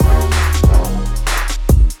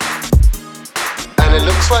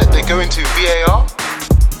going to VAR.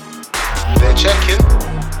 They're checking.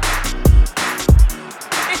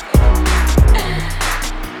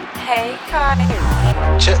 Hey, Kai.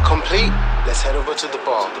 Check complete. Let's head over to the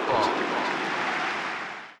bar.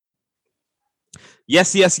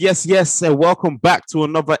 Yes. And welcome back to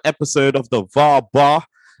another episode of the VAR Bar.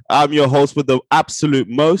 I'm your host with the absolute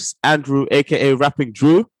most, Andrew, aka Rapping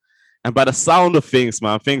Drew. And by the sound of things,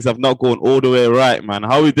 man, things have not gone all the way right, man.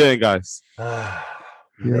 How are we doing, guys?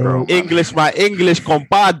 English, my English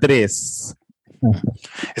compadres.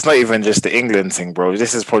 It's not even just the England thing, bro.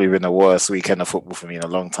 This has probably been the worst weekend of football for me in a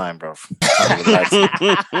long time, bro.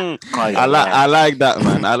 I like that,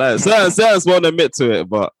 man. I like it. Certain won't admit to it,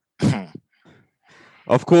 but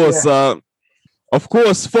of course,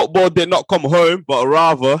 football did not come home, but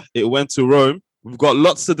rather it went to Rome. We've got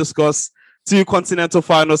lots to discuss. 2 continental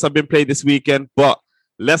finals have been played this weekend, but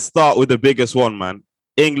let's start with the biggest one, man.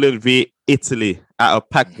 England v Italy at a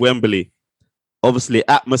packed Wembley. Obviously,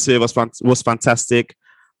 atmosphere was fantastic.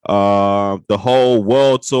 The whole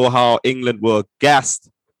world saw how England were gassed,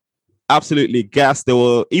 absolutely gassed. They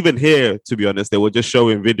were, even here, to be honest, they were just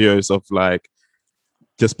showing videos of like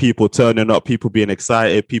just people turning up, people being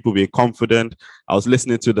excited, people being confident. I was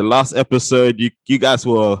listening to the last episode. You guys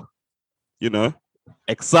were,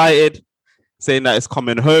 excited, saying that it's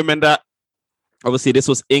coming home and that. Obviously, this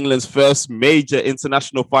was England's first major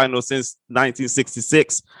international final since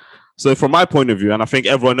 1966. So from my point of view, and I think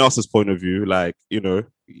everyone else's point of view, like, we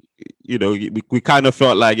kind of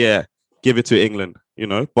felt like, yeah, give it to England,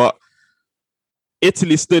 But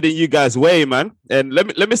Italy stood in you guys' way, man. And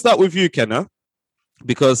let me start with you, Kenna,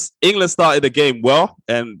 because England started the game well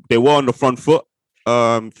and they were on the front foot.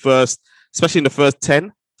 First, especially in the first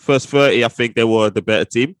 30, I think they were the better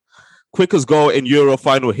team. Quickest goal in Euro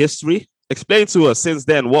final history. Explain to us since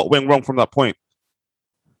then what went wrong from that point.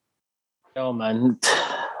 Oh, man.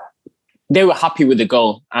 They were happy with the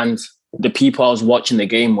goal, and the people I was watching the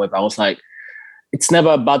game with, I was like, it's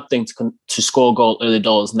never a bad thing to score a goal early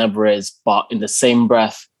doors, never is. But in the same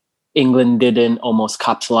breath, England didn't almost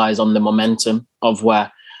capitalize on the momentum of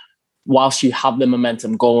where, whilst you have the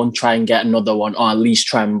momentum, go and try and get another one, or at least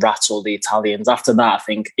try and rattle the Italians. After that, I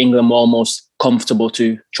think England were almost comfortable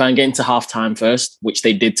to try and get into half-time first, which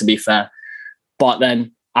they did, to be fair. But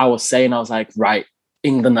then I was like, right,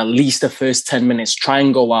 England, at least the first 10 minutes, try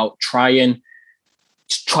and go out, try and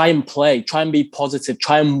play, try and be positive,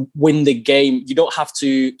 try and win the game. You don't have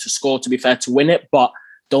to score, to be fair, to win it, but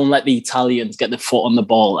don't let the Italians get the foot on the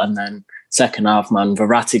ball. And then second half, man,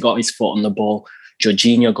 Verratti got his foot on the ball,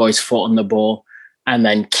 Jorginho got his foot on the ball, and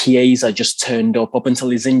then Chiesa just turned up until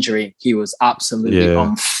his injury. He was absolutely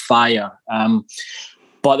on fire.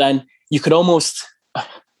 But then you could almost...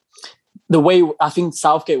 The way I think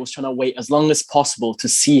Southgate was trying to wait as long as possible to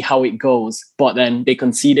see how it goes, but then they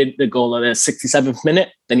conceded the goal at the 67th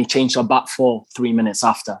minute. Then he changed to a back 4 3 minutes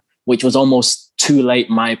after, which was almost too late,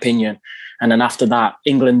 in my opinion. And then after that,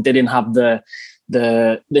 England didn't have the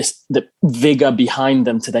vigor behind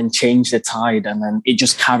them to then change the tide, and then it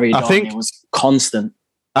just carried on. It was constant.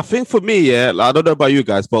 I think for me, I don't know about you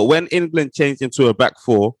guys, but when England changed into a back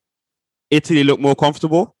 4, Italy looked more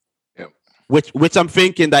comfortable. Which I'm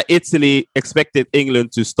thinking that Italy expected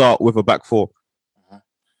England to start with a back 4.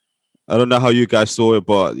 I don't know how you guys saw it,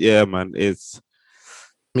 but yeah, man, it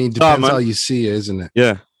depends how you see it, isn't it?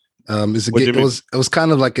 Yeah. It was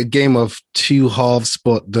kind of like a game of 2 halves,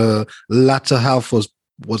 but the latter half was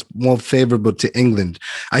more favorable to England.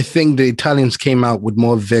 I think the Italians came out with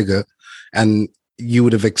more vigor, and you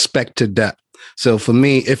would have expected that. So for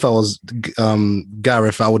me, if I was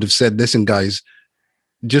Gareth, I would have said, listen, guys,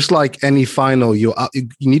 just like any final, you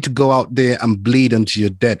need to go out there and bleed until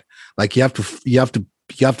you're dead. Like you have to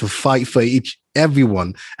fight for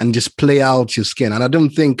everyone and just play out your skin. And I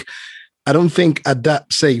don't think at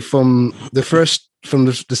that, say, from the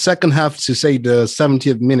second half to say the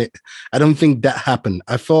 70th minute, I don't think that happened.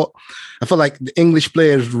 I felt like the English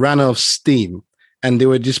players ran out of steam and they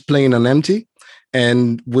were just playing on empty.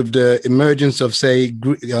 And with the emergence of, say,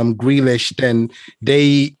 Grealish, then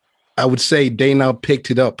I would say they now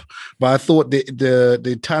picked it up. But I thought the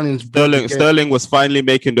Italians... Sterling was finally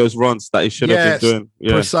making those runs that he should have been doing.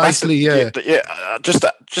 Yeah. Precisely,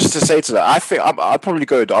 Just to say to that, I think I'd probably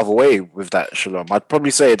go the other way with that, Shalom. I'd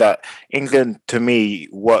probably say that England, to me,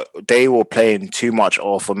 they were playing too much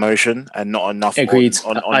off emotion and not enough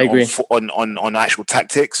on actual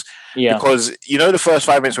tactics. Yeah. Because, the first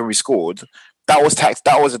 5 minutes when we scored, that was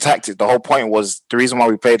a tactic. The whole point was the reason why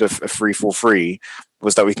we played a 3-4-3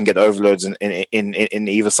 was that we can get overloads in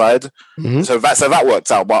either side. Mm-hmm. So that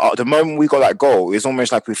worked out. But at the moment we got that goal, it was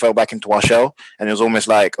almost like we fell back into our shell, and it was almost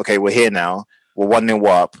like, okay, we're here now. we're 1-0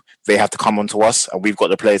 up. They have to come onto us, and we've got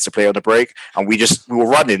the players to play on the break. And we were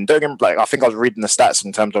running. Don't get me, like, I think I was reading the stats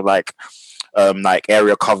in terms of like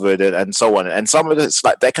area covered and so on. And some of it's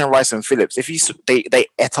like Declan Rice and Phillips. They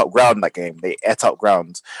ate up ground that game. They ate up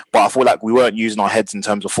ground. But I feel like we weren't using our heads in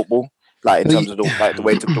terms of football, like in terms of the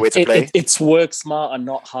way to play. It's work smarter,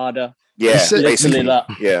 not harder. Yeah, basically that.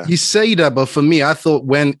 Yeah. You say that, but for me, I thought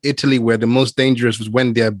when Italy were the most dangerous was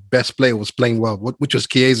when their best player was playing well, which was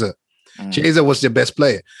Chiesa. Chiesa was their best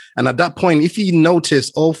player. And at that point, if you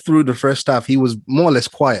notice, all through the first half, he was more or less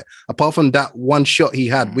quiet, apart from that one shot he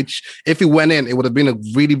had, which if he went in, it would have been a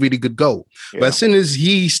really, really good goal. Yeah. But as soon as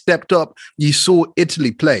he stepped up, you saw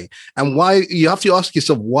Italy play. And why, you have to ask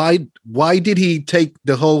yourself, why did he take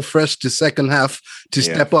the whole first to second half to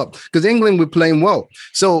step up? Because England were playing well.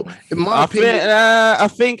 So in my opinion, I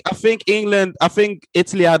think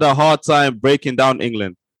Italy had a hard time breaking down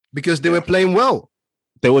England. Because they were playing well.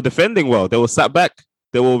 They were defending well. They were sat back.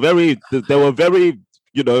 They were very, the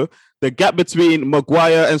gap between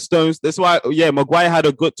Maguire and Stones. That's why, Maguire had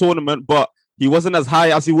a good tournament, but he wasn't as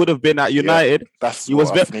high as he would have been at United. That's he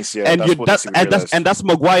was that's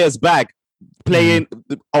Maguire's bag. Playing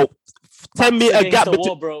 10 meter gap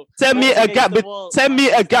between 10 meter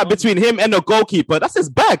gap between him and the goalkeeper. That's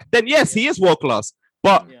his bag. Then yes, he is world class.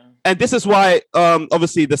 But and this is why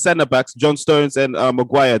obviously the centre backs, John Stones and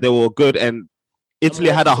Maguire, they were good, and Italy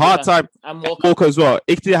had a hard time. Walker as well.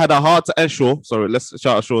 Italy had a hard time. And Shaw, sorry, let's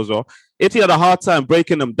shout out Shaw as well. Italy had a hard time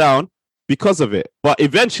breaking them down because of it. But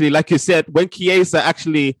eventually, like you said, when Chiesa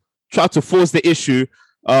actually tried to force the issue,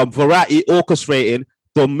 Verratti orchestrating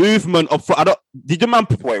the movement of front.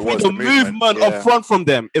 The movement of front from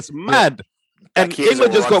them. It's mad. And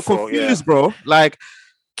England just got confused, bro. Like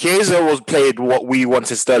Chiesa was played what we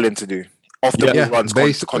wanted Sterling to do. Off the ball runs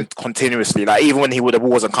continuously, like even when the ball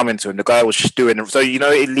wasn't coming to him, the guy was just doing it. So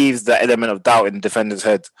it leaves that element of doubt in the defender's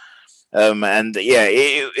head. Obviously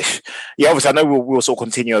I know we'll sort of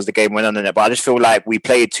continue as the game went on in it, but I just feel like we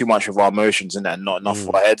played too much of our emotions in that, and not enough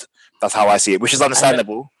for our head. That's how I see it, which is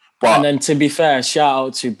understandable. And then to be fair, shout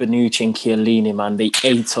out to Bonucci and Chiellini, man. They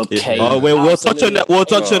ate up Kane. Oh, we'll touch on that. We'll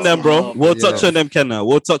touch on them, bro. We'll touch on them, Kenna.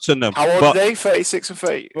 We'll touch on them. How old are they? 36 and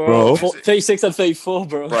 30, bro. 36 and 34,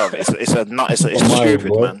 bro. It's stupid,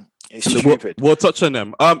 man. It's stupid. We'll touch on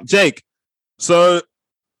them. Jake. So,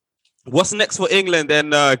 what's next for England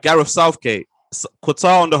and Gareth Southgate?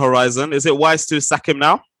 Qatar on the horizon. Is it wise to sack him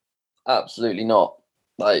now? Absolutely not.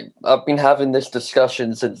 Like, I've been having this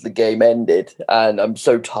discussion since the game ended, and I'm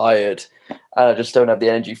so tired, and I just don't have the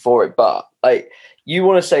energy for it. But like, you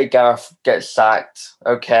want to say Gareth gets sacked,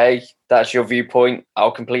 okay? That's your viewpoint.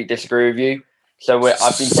 I'll completely disagree with you. So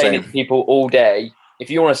I've been saying it to people all day.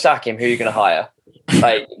 If you want to sack him, who are you going to hire?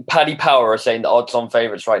 Like, Paddy Power are saying the odds-on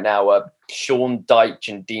favourites right now are Sean Dyche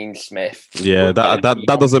and Dean Smith. Yeah, that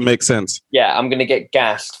doesn't make sense. Yeah, I'm going to get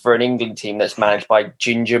gassed for an England team that's managed by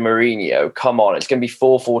Ginger Mourinho. Come on, it's going to be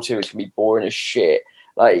 4-4-2. It's going to be boring as shit.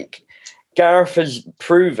 Like, Gareth has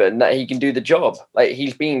proven that he can do the job. Like,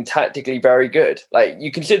 he's been tactically very good. Like, you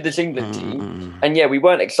consider this England team, and yeah, we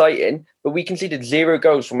weren't exciting, but we conceded 0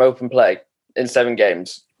 goals from open play in 7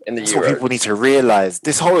 games. That's what people need to realise.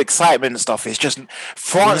 This whole excitement stuff is just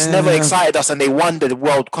France never excited us, and they won the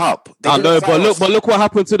World Cup. I know, but look what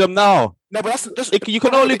happened to them now. No, but that's you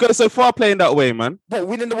can only go so far playing that way, man. But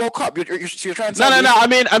winning the World Cup, you're trying to. No.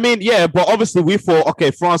 I mean, yeah, but obviously we thought, okay,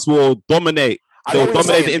 France will dominate. They'll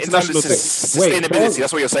dominate the international sustainability.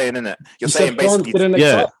 That's what you're saying, isn't it? You're saying basically, when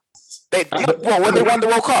they won the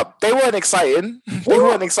World Cup, they weren't exciting. They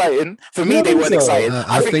weren't exciting. For me, they weren't exciting.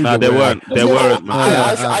 I think they weren't. They weren't.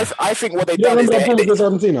 I think what they've done is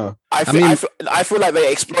I feel like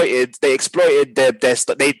they exploited their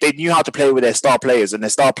they knew how to play with their star players, and their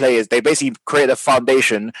star players, they basically created a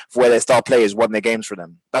foundation for where their star players won their games for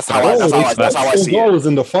them. That's how I see it. Goals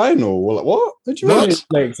in the final. What? Did you really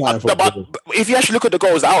play exciting for? But if you actually look at the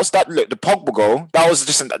goals, the Pogba goal,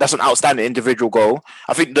 that's an outstanding individual goal.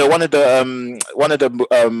 I think one of the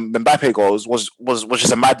Mbappe goals was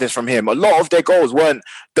just a madness from him. A lot of their goals weren't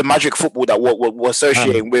the magic football that we're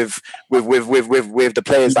associating with the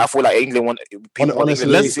players that I feel like England want. Honestly,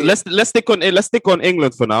 let's stick on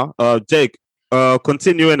England for now. Jake,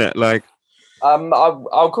 continue in it. Like,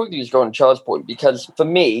 I'll quickly just go on Charles' point, because for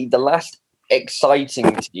me, the last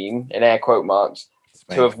exciting team in air quote marks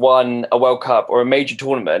to have won a World Cup or a major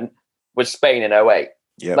tournament was Spain in 2008.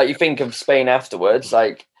 Yep. Like, you think of Spain afterwards,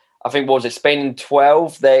 like, I think, what was it, Spain in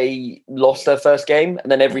 12, they lost their first game,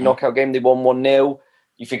 and then every knockout game they won 1-0.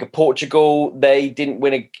 You think of Portugal, they didn't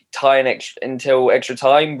win a tie until extra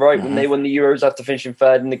time, right, when they won the Euros after finishing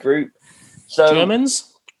third in the group. So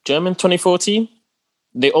German 2014,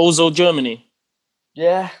 they Ozil Germany.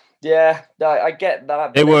 Yeah, I get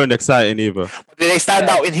that. They weren't exciting either. Did they stand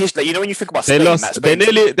out in history? You know, when you think about They Spain, lost. They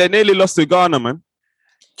nearly lost to Ghana, man.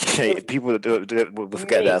 People will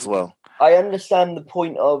forget that as well. I understand the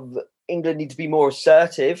point of England need to be more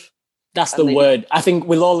assertive. That's the word. I think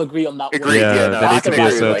we'll all agree on that. Agreed. They need to be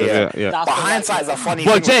assertive. Yeah. But hindsight is a funny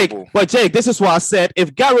But thing. Jake, this is what I said.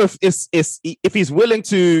 If Gareth is if he's willing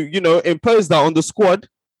to, impose that on the squad,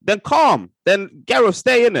 then calm. Then Gareth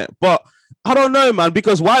stay in it. But I don't know, man,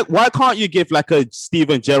 because why can't you give like a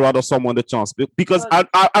Steven Gerrard or someone the chance? Because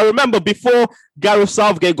I remember before Gareth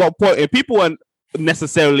Southgate got appointed, people weren't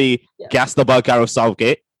necessarily gassed about Gareth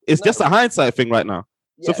Southgate. It's just a hindsight thing right now.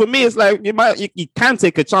 So for me, it's like you can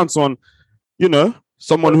take a chance on,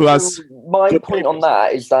 someone who has. My point on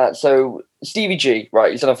that is that Stevie G,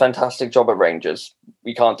 right? He's done a fantastic job at Rangers.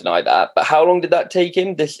 We can't deny that. But how long did that take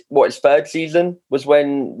him? His third season was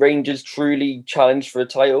when Rangers truly challenged for a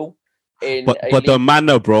title. But the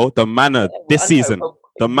manner, bro, this season,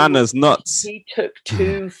 the manner's nuts. He took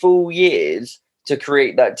 2 full years to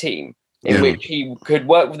create that team in which he could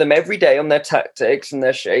work with them every day on their tactics and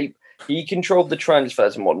their shape. He controlled the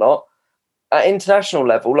transfers and whatnot. At international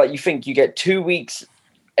level, like you think you get 2 weeks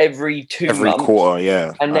every months, quarter,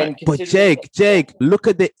 yeah. And then, but Jake, look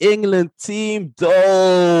at the England team,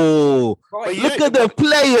 though. Right, look at the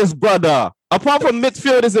players, brother. Apart from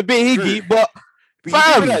midfield is a bit higgy, but.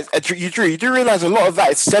 You do realize a lot of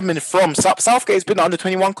that is stemming from Southgate's been the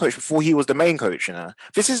under-21 coach before he was the main coach.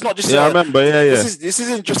 This is not just. I remember. Yeah. This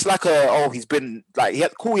isn't just like he's been like he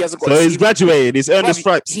hasn't got. So he's graduated. He's earned his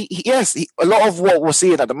stripes. A lot of what we're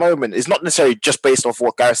seeing at the moment is not necessarily just based off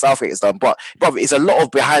what Gareth Southgate has done, but it's a lot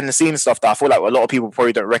of behind-the-scenes stuff that I feel like a lot of people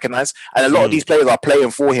probably don't recognize, and a lot of these players are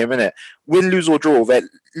playing for him, innit? Win, lose or draw.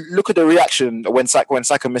 Look at the reaction when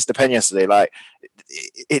Saka missed the pen yesterday. Like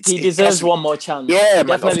he deserves one more chance. Yeah,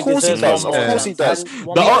 man. Of course he does. Of course he does.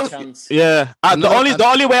 The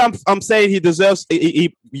only way I'm saying he deserves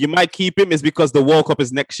you might keep him is because the World Cup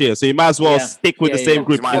is next year, so you might as well stick with the same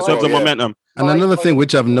group in terms of momentum. And another thing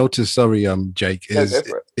which I've noticed, Jake, is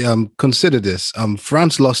consider this: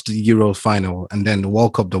 France lost the Euro final, and then the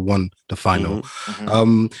World Cup they won the final.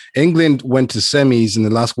 England went to semis in the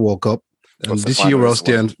last World Cup. This Euros,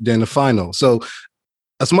 they're in the final. So,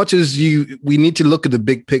 as much as we need to look at the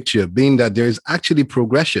big picture, being that there is actually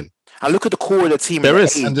progression. And look at the core of the team. There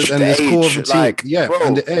is, and the core of the team,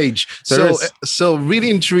 and the age. So really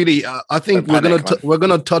and truly, I think we're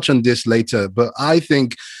gonna touch on this later. But I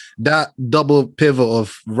think that double pivot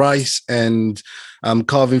of Rice and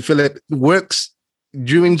Calvin Phillips works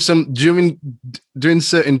during certain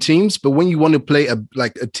teams, but when you want to play a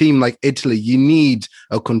team like Italy, you need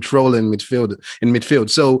a control in midfield.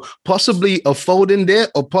 So possibly a Foden there,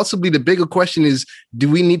 or possibly the bigger question is, do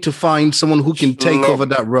we need to find someone who can take over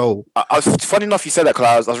that role? Funny enough, you said that,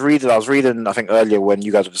 because I was reading, I think earlier when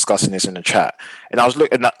you guys were discussing this in the chat, and I was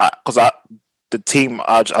looking at because the team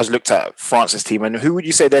I looked at France's team, and who would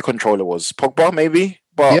you say their controller was? Pogba, maybe,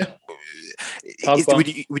 but. Yeah.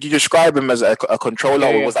 Would you describe him as a controller,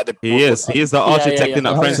 or was that the? He is the architect in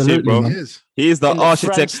that French team, bro. He is the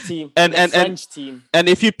architect, and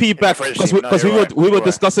if you peep back, because we were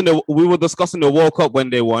discussing the World Cup when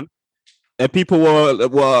they won, and people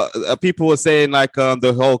were saying like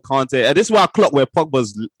the whole Kante, and this is why I clock where Pogba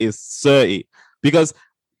is 30, because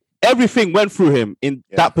everything went through him in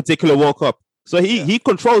that particular World Cup, so he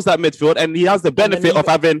controls that midfield, and he has the benefit of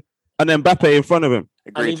having an Mbappe in front of him.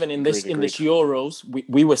 Agreed. And even in this Euros,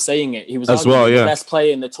 we were saying it. He was arguably the best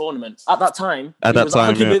player in the tournament at that time. He was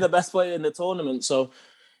arguably the best player in the tournament. So,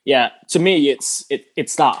 to me, it's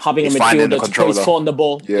that having a midfielder to place foot on the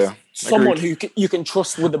ball. Yeah, someone who you can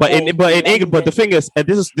trust with the ball. In England, but the thing is, and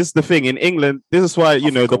this is the thing in England. This is why the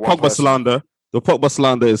Pogba slander. The Pogba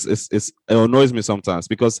slander is it annoys me sometimes,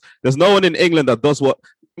 because there's no one in England that does what.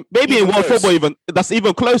 Maybe in world football, even that's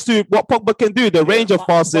even close to what Pogba can do. The range of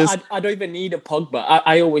passes. I don't even need a Pogba.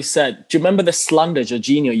 I always said, do you remember the slander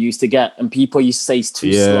Jorginho used to get, and people used to say he's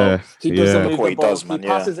too slow. He doesn't move the ball. He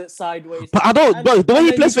passes it sideways. But I don't. But the way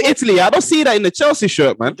he plays for Italy, I don't see that in the Chelsea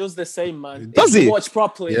shirt, man. He does the same, man. Does he? Watch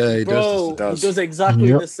properly, he bro. does. He does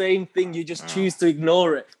exactly the same thing. You just choose to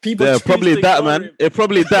ignore it. People probably that, man. It's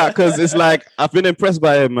probably that, because it's like I've been impressed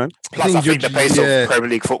by him, man. Plus, I think the pace of Premier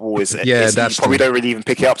League football is you probably don't really even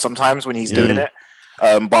pick it up sometimes when he's doing it.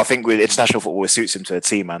 But I think with international football, it suits him to a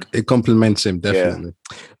T, man. It complements him, definitely.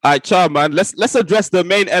 All right, Char, man. Let's address the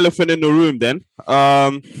main elephant in the room then.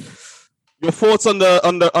 Your thoughts on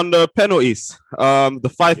the penalties,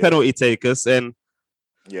 the 5 penalty takers, and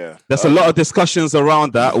there's a lot of discussions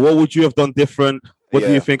around that. What would you have done different? What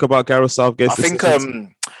do you think about Gareth Southgate? I think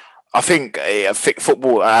I think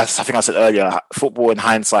football, as I think I said earlier, football in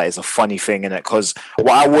hindsight is a funny thing, innit? Because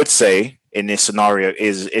what I would say in this scenario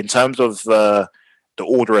is, in terms of the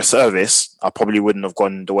order of service, I probably wouldn't have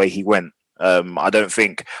gone the way he went. I don't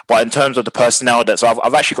think. But in terms of the personnel, so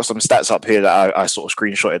I've actually got some stats up here that I sort of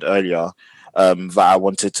screenshotted earlier that I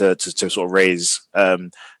wanted to sort of raise.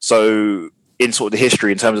 So in sort of the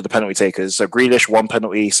history in terms of the penalty takers, so Grealish 1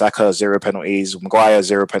 penalty, Saka 0 penalties, Maguire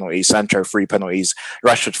 0 penalties, Sancho 3 penalties,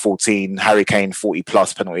 Rashford 14, Harry Kane 40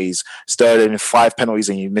 plus penalties, Sterling 5 penalties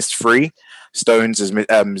and you missed 3. Stones is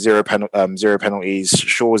 0 penalties,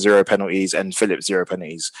 Shaw 0 penalties, and Phillips 0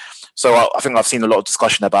 penalties. So I think I've seen a lot of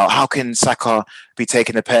discussion about how can Saka be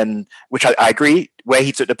taking the pen, which I agree, where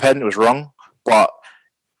he took the pen was wrong, but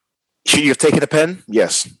should you have taken the pen?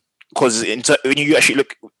 Yes, because when you actually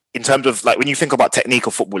look in terms of like when you think about technique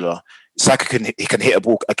of footballer, Saka can hit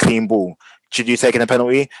a clean ball. Should you take a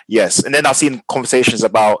penalty? Yes. And then I've seen conversations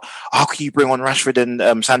about how can you bring on Rashford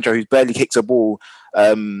and Sancho, who's barely kicks a ball,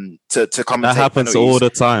 to come. That happens all the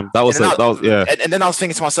time. That was yeah. And then I was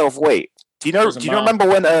thinking to myself, wait, do you remember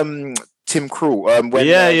when Tim Krul?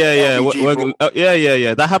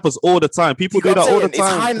 Yeah. That happens all the time. People do that all the time. It's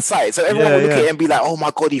hindsight, so everyone will look at it and be like, "Oh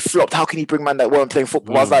my god, he flopped. How can he bring man that weren't playing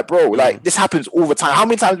football?" I was like, "Bro, like this happens all the time. How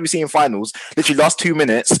many times have we seen in finals? Literally, last 2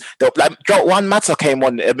 minutes, like Juan Mata came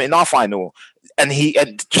on in our final, and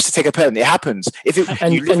just to take a pen, it happens. If it,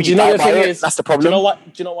 and you know the thing is, that's the problem. Do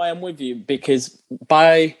you know why I'm with you? Because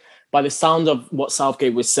by the sound of what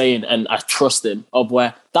Southgate was saying, and I trust him, of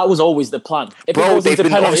where that was always the plan. If they've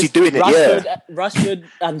been obviously doing it, Rashford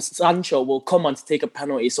and Sancho will come on to take a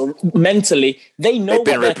penalty. So mentally, they know what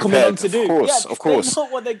they're coming on to do. Of course. They know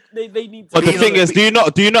what they need to do. But the thing is, do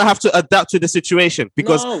you not have to adapt to the situation?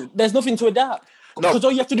 Because no, there's nothing to adapt. Because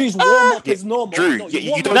all you have to do is warm up as normal. Drew,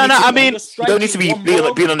 you don't need to be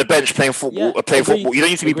being on the bench playing football. Football. You don't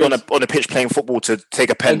need to be on a pitch playing football to take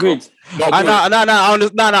a pen. Agreed.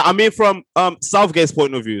 I mean from Southgate's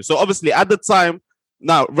point of view. So obviously at the time,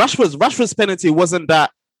 now Rashford's penalty wasn't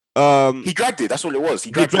that. He dragged it. That's all it was.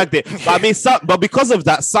 He dragged it. But I mean, but because of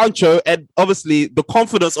that, Sancho and obviously the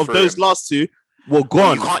confidence of those last two were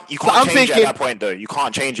gone. You can't change it at that point, though. You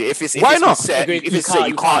can't change it. If it's set,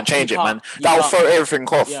 you can't change it, man. That'll throw everything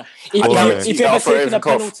off. Yeah. If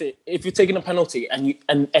you're taking a penalty,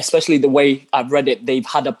 and especially the way I've read it, they've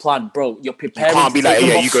had a plan, bro. You're preparing. You can't be like,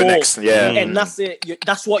 you go next. Yeah, and that's it.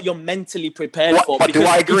 That's what you're mentally prepared for. But do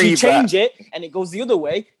I agree? If you change it and it goes the other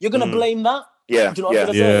way, you're gonna blame that. Yeah, do you know what I'm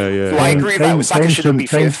gonna say? Do I agree that Saka shouldn't be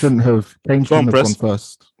fifth? Kane shouldn't have gone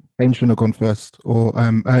first. Kane shouldn't have gone first or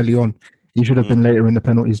early on. He should have been later in the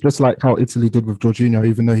penalties, just like how Italy did with Jorginho,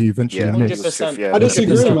 even though he eventually missed. I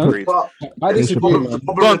disagree, man. I disagree, man.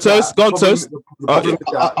 Go on, Toast.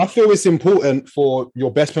 I feel it's important for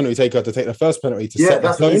your best penalty taker to take the first penalty to set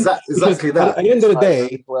the tone. Exactly that. At the end of the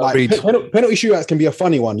day, like, penalty shootouts can be a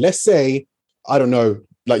funny one. Let's say, I don't know,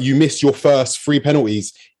 like you missed your first 3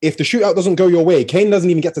 penalties. If the shootout doesn't go your way, Kane doesn't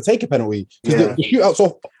even get to take a penalty because the shootouts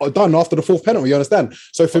are done after the 4th penalty. You understand?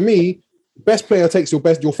 So for me, best player takes your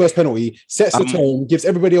first penalty, sets the tone, gives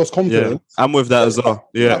everybody else confidence. Yeah, I'm with that as well.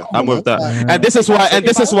 Yeah, I'm with that. And this is why.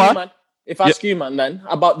 If I ask you, man, then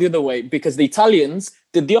about the other way, because the Italians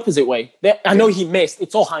did the opposite way. I know he missed.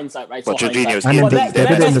 It's all hindsight, right? But Jorginho's and they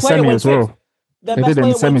did it in the semi as well. They did it in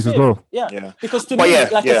the semis as well. Yeah. Because to me,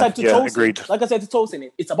 like I said to Tosin,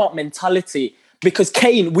 it's about mentality. Because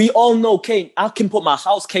Kane, we all know Kane. I can put my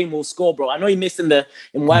house, Kane will score, bro. I know he missed in the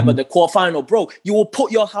quarterfinal, bro. You will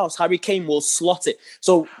put your house, Harry Kane will slot it.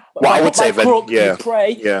 So I would say, you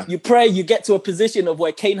pray, you get to a position of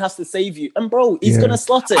where Kane has to save you, and bro, he's gonna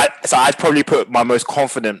slot it. So I'd probably put my most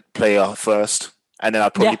confident player first, and then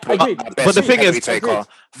I'd probably put my best. But the thing is,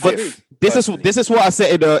 this is what I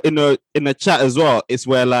said in the chat as well. It's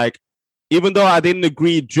where, like, even though I didn't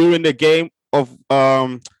agree during the game of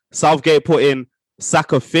Southgate putting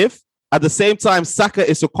Saka 5th, at the same time, Saka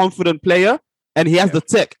is a confident player and he has the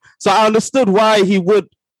tech. So I understood why he would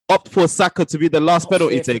opt for Saka to be the last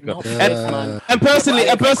penalty taker. And personally,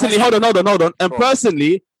 hold on. And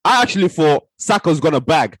personally, I actually thought Saka was gonna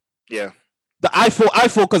bag. Yeah. I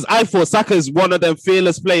thought Saka is one of them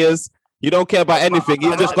fearless players. You don't care about anything.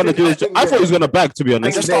 He's just going to do his job. I thought he was going to bag, to be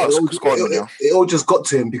honest. It all just got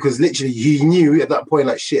to him because literally he knew at that point,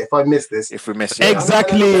 like, shit, if I miss this. If we miss it.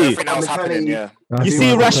 Exactly. You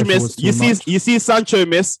see Rash miss. You see Sancho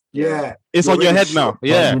miss. Yeah. It's on your head now.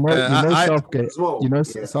 Yeah.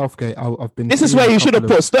 Southgate, I've been... This is where you should have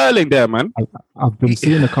put Sterling there, man. I've been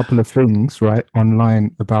seeing a couple of things, right,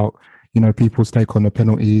 online about, people's take on the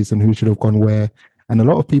penalties and who should have gone where. And a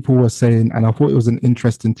lot of people were saying, and I thought it was an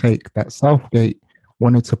interesting take, that Southgate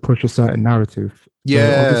wanted to push a certain narrative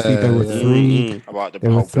Obviously there were three.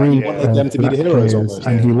 There were three. He wanted them to be the heroes, almost.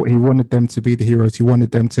 And he wanted them to be the heroes. He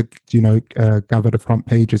wanted them to, gather the front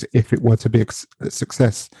pages if it were to be a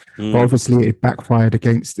success. But obviously, it backfired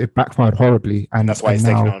horribly, and that's why he's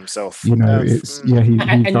taking on himself. He's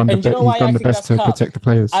done the best to protect the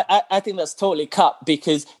players. I think that's totally cut,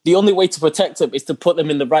 because the only way to protect them is to put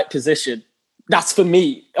them in the right position. That's for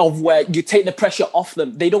me, of where you take the pressure off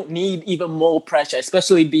them. They don't need even more pressure,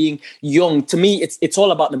 especially being young. To me, it's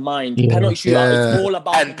all about the mind. Penalty shootout, it's all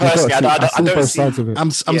about. And personally, I don't see.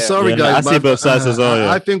 I'm sorry, guys. I see both sides as well.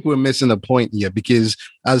 I think we're missing a point here, because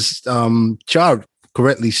as Char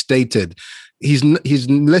correctly stated, he's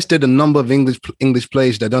listed a number of English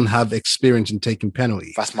players that don't have experience in taking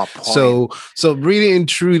penalties. That's my point. So really and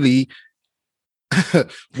truly,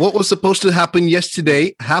 what was supposed to happen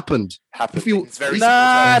yesterday happened.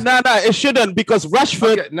 It shouldn't, because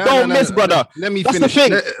Rashford don't miss, brother. Let me finish.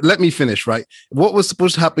 Let me finish, right? What was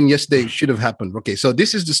supposed to happen yesterday should have happened. Okay, so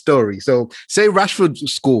this is the story. So say Rashford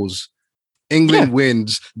scores, England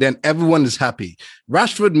wins, then everyone is happy.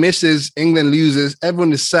 Rashford misses, England loses,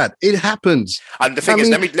 everyone is sad. It happens. And the thing is,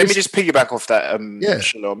 let me just piggyback off that,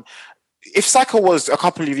 Shalom. If Saka was a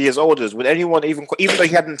couple of years older, would anyone even though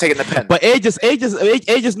he hadn't taken the pen? But age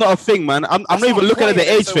is not a thing, man. I'm not even looking at the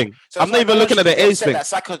age thing. I'm not even looking at the age thing. That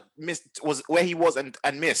Saka was where he was and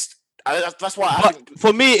missed. That's why I think.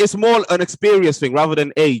 For me, it's more an experience thing rather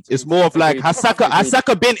than age. It's more of like, has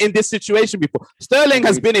Saka been in this situation before? Sterling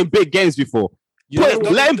has been in big games before.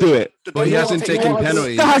 Let him do it. But he hasn't taken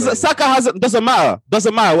penalties. Saka hasn't. Doesn't matter.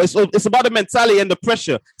 It's about the mentality and the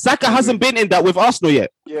pressure. Saka hasn't been in that with Arsenal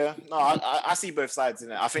yet. Yeah, no, I see both sides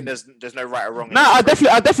in it. I think there's no right or wrong. I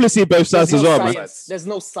definitely see both sides as well, man. There's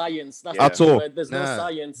no science at all. There's no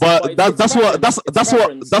science. But that's what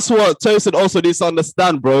Tosin also needs to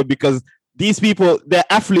understand, bro. Because these people, they're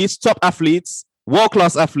athletes, top athletes,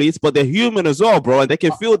 world-class athletes, but they're human as well, bro, and they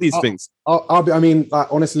can feel these things.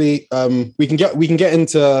 Honestly, we can get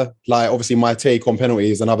into like obviously my take on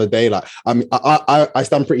penalties another day. Like, I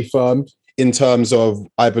stand pretty firm in terms of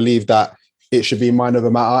I believe that it should be mind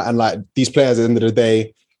over matter, and like these players at the end of the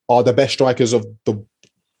day are the best strikers of the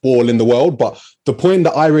ball in the world. But the point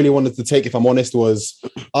that I really wanted to take, if I'm honest, was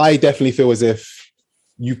I definitely feel as if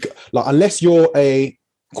you like, unless you're a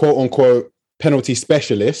quote unquote penalty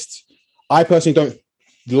specialist, I personally don't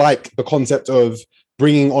like the concept of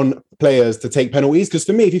bringing on players to take penalties, because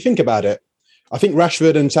for me, if you think about it, I think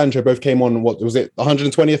Rashford and Sancho both came on, what was it,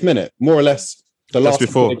 120th minute, more or less. Just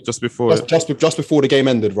before the game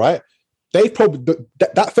ended, right? They probably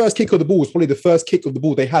that first kick of the ball was probably the first kick of the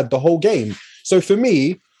ball they had the whole game. So for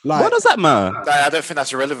me, like, what does that matter? I don't think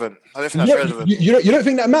that's irrelevant. You don't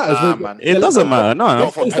think that matters? Man. It doesn't matter. No.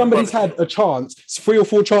 Somebody's had a chance, 3 or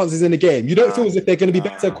 4 chances in the game. You don't feel as if they're going to be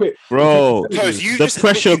better equipped, bro. The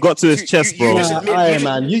pressure got to his chest, bro.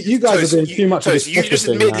 You guys are doing too much. You just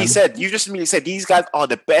immediately said these guys are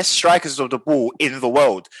the best strikers of the ball in the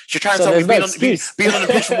world. You're trying to tell me being on the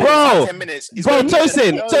pitch for bro, 10 minutes. Bro,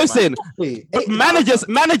 Tosin.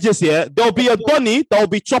 Managers here, there'll be a Donny that'll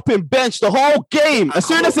be chopping bench the whole game. As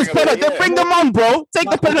soon as it's penalty, they bring them on, bro. Take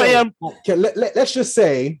the penalty. Okay, let's just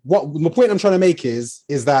say what the point I'm trying to make is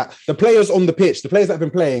that the players on the pitch, the players that have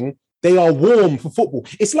been playing, they are warm for football.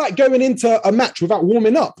 It's like going into a match without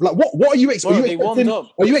warming up. Like, what are you expecting?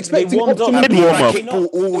 Are you expecting optimum football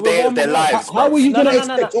all day of their lives? How are you going to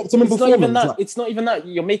expect optimum performance? It's not even that.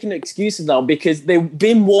 You're making excuses now because they've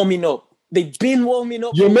been warming up. They've been warming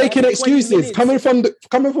up. You're making excuses coming from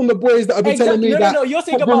the boys that have been telling me that. No, you're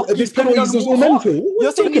saying about these penalties was all mental.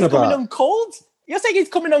 You're saying he's coming on cold. You're saying he's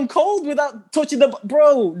coming on cold without touching the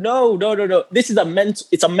bro. No. This is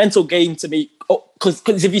it's a mental game to me.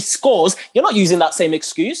 Because if he scores, you're not using that same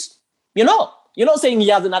excuse. You're not. You're not saying he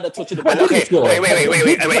hasn't had a touch of the ball. Okay,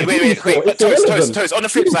 wait. Toast. On the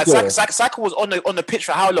flip side, Saka was on the pitch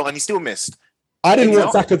for how long and he still missed? I didn't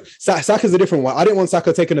want Saka. Saka's a different one. I didn't want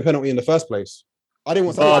Saka taking the penalty in the first place. I didn't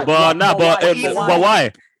want Saka. But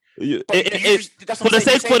why? For the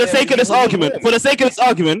sake of this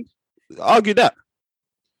argument, argue that.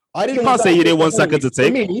 You can't say you didn't want Saka to take.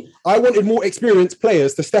 For me, I wanted more experienced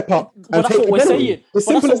players to step up and take the penalty. It's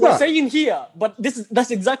simple as that. We're saying here, but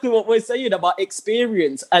that's exactly what we're saying about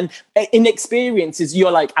experience. And inexperience is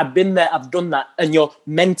you're like, I've been there, I've done that, and you're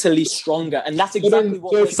mentally stronger. And that's exactly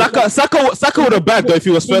what we're saying. Saka would have bagged though if he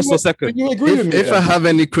was first or second. You agree with me? If I have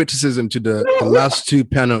any criticism to the last 2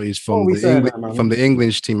 penalties from the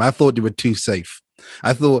English team, I thought they were too safe.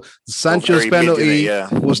 I thought Sancho's penalty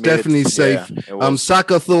was definitely safe.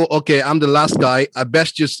 Saka thought, okay, I'm the last guy. I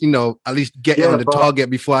best just, at least get on the target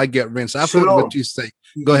before I get rinsed. I thought what you say.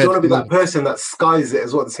 Go ahead. You don't want to be that person that skies it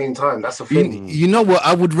as well at the same time. That's the thing. You know what?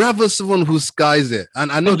 I would rather someone who skies it.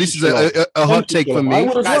 And I know this is a hot take for me.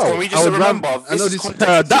 Can we just remember? I know this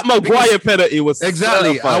that Maguire penalty was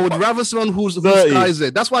exactly. I would rather someone who skies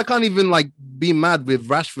it. That's why I can't even be mad with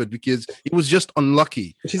Rashford because he was just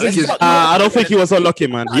unlucky. I don't think he was unlucky,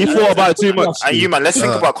 man. He thought about it too much. And you, man, let's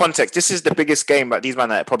think about context. This is the biggest game that these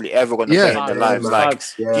men are probably ever going to play in their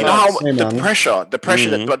lives. You know how the pressure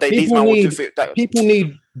that these men will do. People need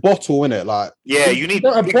bottle in it, you need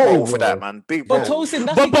big ball for that, man. Big ball. But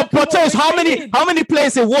Toast, how many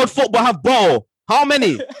players in world football have ball? How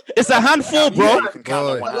many? It's a handful, bro.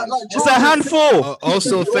 It's a handful.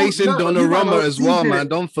 Also facing Donnarumma as well, man.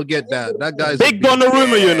 Don't forget that. That guy's big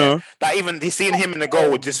Donnarumma, That even seeing him in the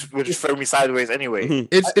goal would just throw me sideways anyway.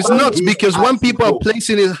 It's nuts because when people are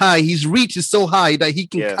placing it high, his reach is so high that he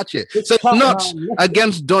can catch it. So it's nuts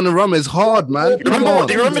against Donnarumma is hard, man. Do you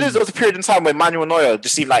remember there was a period in time when Manuel Neuer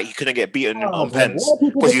just seemed like he couldn't get beaten on pens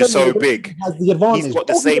because he was so big. He's got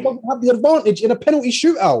the same. Have the advantage in a penalty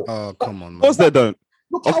shootout. Oh, come on, man. Of course they don't.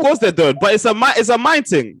 Of course they don't, but it's a mind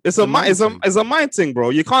thing. It's a mind thing, bro.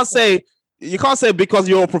 You can't say because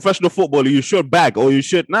you're a professional footballer you should bag or you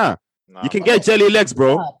should you can get jelly legs,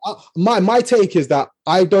 bro. My take is that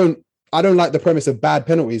I don't like the premise of bad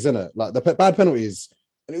penalties, innit? Like the bad penalties,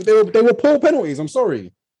 they were poor penalties. I'm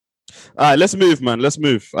sorry. All right, let's move, man. Let's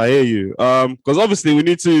move. I hear you. Because obviously we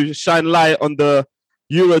need to shine light on the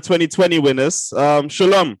Euro 2020 winners.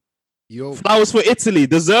 Shalom. Flowers for Italy,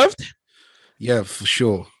 deserved. Yeah, for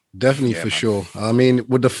sure. Definitely, for sure. I mean,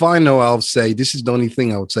 with the final, I'll say this is the only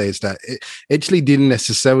thing I would say is that Italy didn't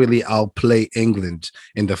necessarily outplay England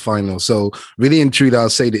in the final. So really and truly,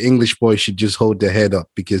 I'll say the English boys should just hold their head up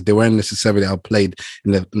because they weren't necessarily outplayed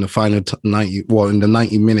in the final 90, in the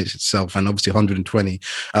 90 minutes itself, and obviously 120.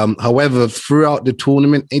 However, throughout the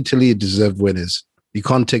tournament, Italy deserved winners. You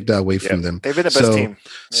can't take that away from them. They've been the best team.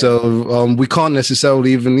 So we can't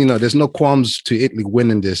necessarily even, there's no qualms to Italy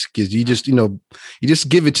winning this because you just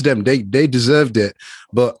give it to them. They deserved it.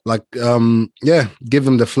 But give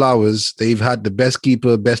them the flowers. They've had the best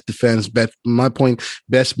keeper, best defense, best midfield,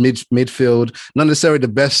 not necessarily the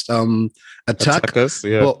best attackers.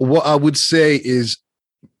 Yeah. But what I would say is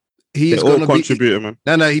he's going to contribute, man.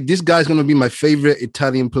 No, this guy's going to be my favorite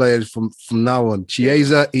Italian player from now on.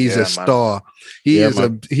 Chiesa, he's a star. He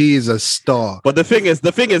is a star. But the thing is,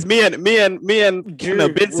 me and been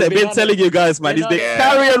telling you guys, man, he's been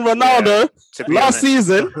carrying Ronaldo last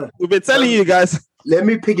season. We've been telling you guys. Let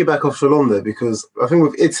me piggyback off Shalom there because I think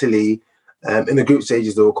with Italy, in the group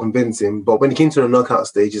stages they were convincing, but when it came to the knockout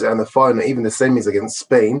stages and the final, even the semis against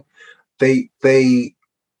Spain, they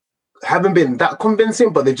haven't been that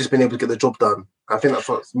convincing, but they've just been able to get the job done. I think that's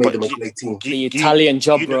what's made them a great team. The Italian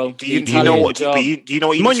job, bro. Do you know what you need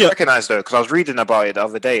to recognize though? Because I was reading about it the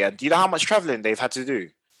other day, and do you know how much traveling they've had to do?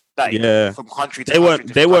 From country to country.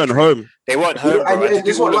 They weren't home. They weren't home, bro.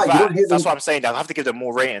 That's what I'm saying. I'll have to give them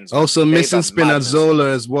more ratings. Also missing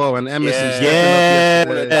Spinazzola as well, and Emerson.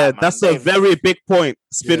 That's a very big point,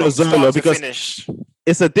 Spinazzola, because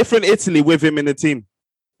it's a different Italy with him in the team.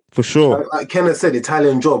 For sure. Like Kenneth said,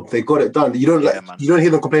 Italian job, they got it done. You don't hear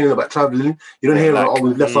them complaining about traveling. You don't hear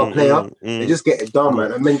we've left our player. They just get it done,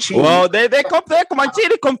 man. And Mancini. Well,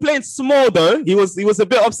 Mancini complained small though. He was a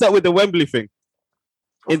bit upset with the Wembley thing.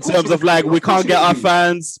 In terms of we can't get our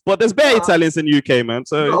fans, but there's better Italians in UK, man.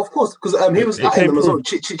 So of course, because he was at them as well.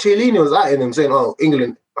 Chiellini was at them saying, "Oh,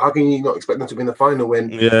 England, how can you not expect them to be in the final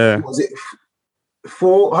when was it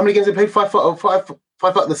 4? How many games they played? 5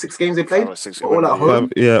 out of the 6 games they played? All at home?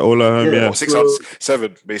 All at home, 6 out of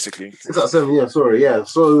 7, basically. 6 out of 7,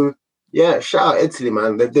 So, shout out Italy,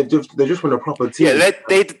 man. They just won a proper team. Yeah,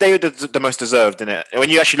 they're the most deserved, innit? When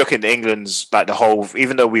you actually look into England's, the whole,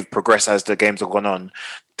 even though we've progressed as the games have gone on,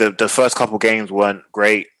 the first couple games weren't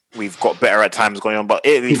great. We've got better at times going on, but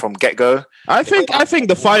Italy from get-go. I think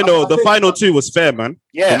the final 2 was fair, man.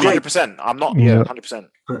 Yeah, 100%. I'm not, 100%.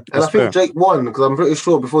 And I think Jake won because I'm pretty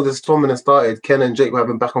sure before this tournament started, Ken and Jake were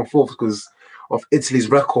having back and forth because of Italy's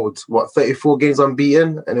record. 34 games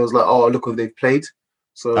unbeaten, and it was like, oh, look what they've played.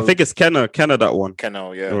 So I think it's Kenner that one.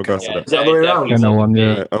 Kenner, yeah. The other way around. Kenner one,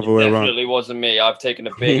 other way around. Definitely wasn't me. I've taken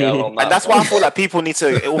a big L on that. And that's why I feel like people need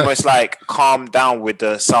to almost calm down with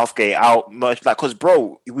the Southgate out much, because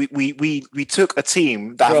bro, we took a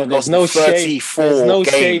team that lost 34 There's no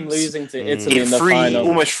games shame losing to Italy in the final.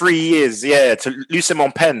 Almost 3 years, to lose them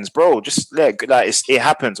on pens, bro. Just it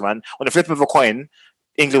happens, man. On the flip of a coin,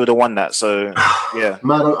 England would have won that. So yeah,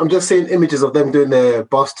 man, I'm just seeing images of them doing their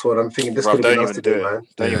bus tour. And I'm thinking this could be don't nice even to do do, it. man.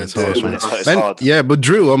 Don't even it's do hard, it, man. man. It's hard. Yeah, but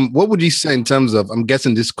Drew, what would you say in terms of? I'm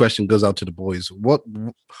guessing this question goes out to the boys. What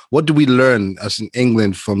do we learn as in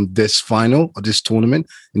England from this final or this tournament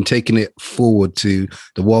and taking it forward to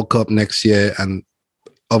the World Cup next year and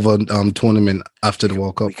other tournament after the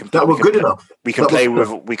World Cup? That were good enough. We can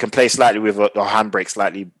play slightly with our handbrake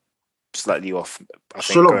slightly off. I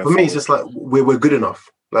think, for me, it's just like we're good enough.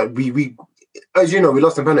 Like we, as you know, we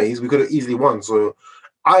lost in penalties. We could have easily won. So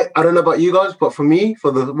I don't know about you guys, but for me,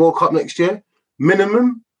 for the World Cup next year,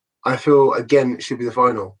 minimum, I feel again it should be the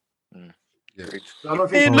final. Look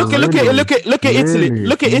at Italy.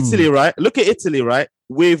 Look at Italy, right? Look at Italy, right?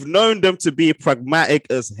 We've known them to be pragmatic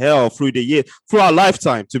as hell through the years, through our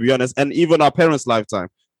lifetime, to be honest, and even our parents' lifetime.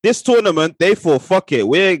 This tournament, they thought, fuck it,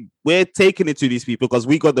 we're taking it to these people because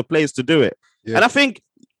we got the players to do it. Yeah. And I think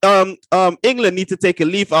England need to take a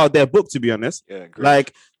leaf out of their book, to be honest. Yeah,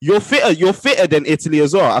 like you're fitter than Italy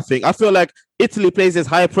as well. I feel like Italy plays this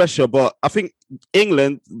high pressure, but I think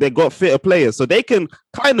England, they got fitter players, so they can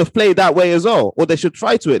kind of play that way as well, or they should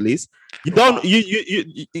try to at least.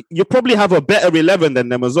 You probably have a better 11 than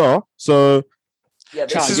them as well. So yeah,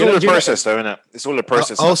 this is all a process, though, isn't it? It's all a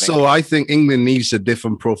process. Also, I think England needs a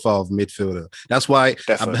different profile of midfielder. That's why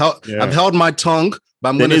I've held my tongue. But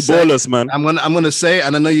I'm going to say, ballers, man. I'm going to say,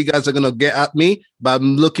 and I know you guys are going to get at me, but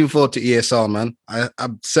I'm looking forward to ESR, man.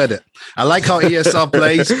 I've said it. I like how ESR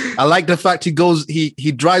plays. I like the fact he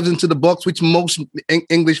drives into the box, which most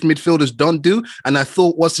English midfielders don't do. And I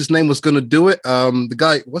thought, what's his name was going to do it? The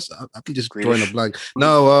guy, I can just drawing a blank.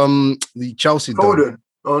 No, the Chelsea dog.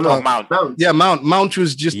 Oh no, Mount. Yeah, Mount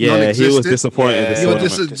was just non-existent. He was disappointed. He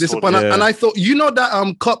was disappointed, and I thought,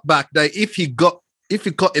 that cutback that if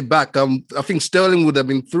he cut it back, I think Sterling would have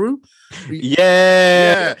been through.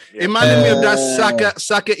 Yeah. Reminded me of that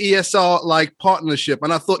Saka ESR like partnership,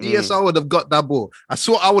 and I thought ESR would have got that ball.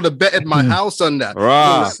 I would have betted my house on that.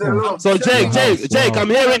 Right. So Jake, I'm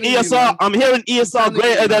hearing ESR. I'm hearing ESR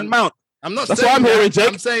greater than Mount. I'm not. That's what I'm hearing,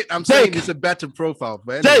 Jake. I'm saying it's a better profile,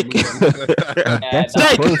 man. Jake.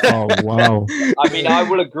 Profile. Wow. I mean, I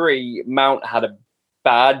will agree. Mount had a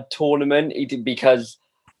bad tournament. He did, because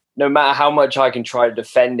no matter how much I can try to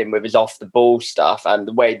defend him with his off the ball stuff and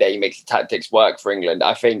the way that he makes the tactics work for England,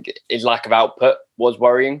 I think his lack of output was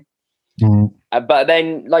worrying. But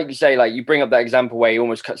then, like you say, like you bring up that example where he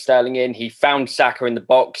almost cut Sterling in. He found Saka in the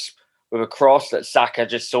box with a cross that Saka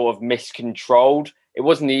just sort of miscontrolled. It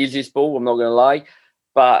wasn't the easiest ball, I'm not going to lie,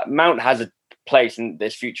 but Mount has a place in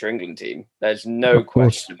this future England team. There's no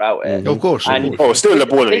question about it. Of course. And still a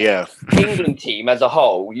baller, yeah. England team as a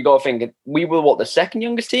whole, you got to think we were the second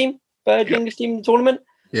youngest team, third youngest team in the tournament.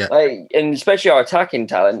 Yeah, and especially our attacking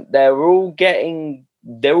talent, they're all going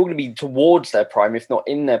to be towards their prime, if not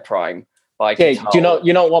in their prime. Okay, do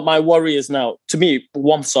you know what my worry is now? To me,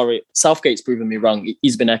 Southgate's proven me wrong.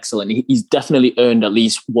 He's been excellent. He's definitely earned at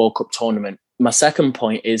least World Cup tournament. My second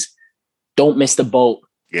point is don't miss the boat.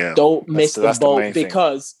 Yeah, don't miss the boat,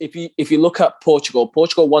 because if you look at Portugal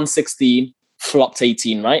won 16, flopped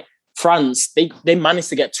 18, right? France, they managed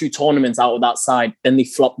to get 2 tournaments out of that side, then they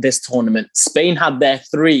flopped this tournament. Spain had their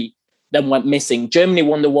 3, then went missing. Germany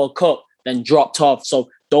won the World Cup, then dropped off. So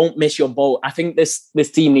don't miss your boat. I think this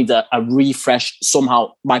team needs a refresh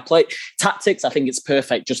somehow. By play tactics, I think it's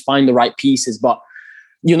perfect. Just find the right pieces. But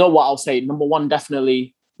you know what I'll say? Number one,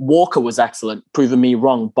 definitely Walker was excellent, proving me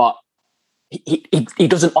wrong. But he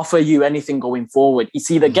doesn't offer you anything going forward.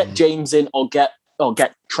 It's either get James in or get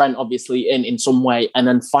Trent obviously in some way, and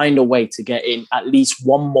then find a way to get in at least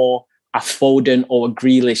one more, a Foden or a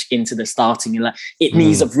Grealish into the starting 11. It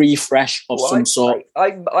needs a refresh of some sort.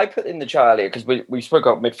 I put in the chat earlier because we spoke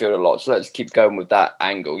about midfield a lot, so let's keep going with that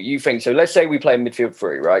angle. You think so? Let's say we play midfield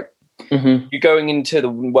 3, right? Mm-hmm. You're going into the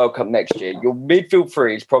World Cup next year. Your midfield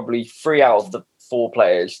 3 is probably 3 out of the 4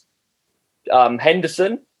 players.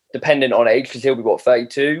 Henderson, dependent on age, because he'll be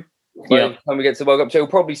 32 when we get to the World Cup, so he'll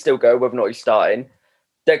probably still go whether or not he's starting.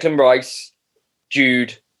 Declan Rice,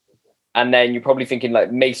 Jude, and then you're probably thinking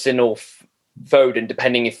like Mason or Foden,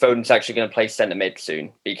 depending if Foden's actually going to play centre mid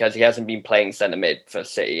soon, because he hasn't been playing centre mid for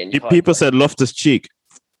City. And people said Loftus-Cheek.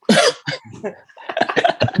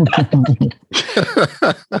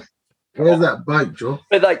 Where's that bike, Joe?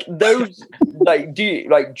 But like those,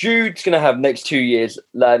 Jude's going to have next 2 years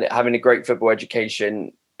having a great football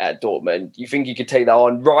education at Dortmund. You think you could take that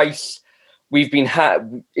on? Rice,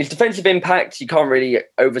 his defensive impact, you can't really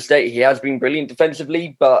overstate. He has been brilliant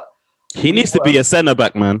defensively, but he needs to be a centre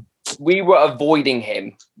back, man. We were avoiding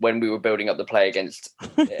him when we were building up the play against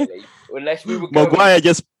Italy. Unless we were Maguire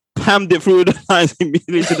just spammed it through the lines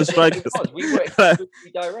immediately to the strikers. We were extremely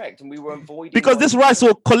direct and we were avoiding. Because this Rice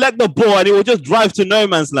will collect the ball and he will just drive to no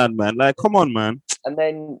man's land, man. Like, come on, man. And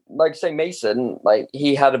then, like say Mason, like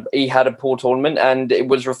he had a poor tournament, and it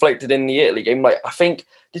was reflected in the Italy game. Like, I think,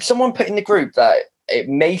 did someone put in the group that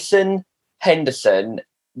Mason, Henderson,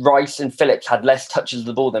 Rice, and Phillips had less touches of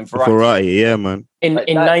the ball than Verratti? Yeah, man. In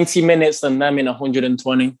 90 minutes than them in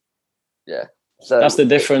 120. Yeah. So that's the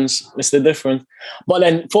difference. It's the difference. But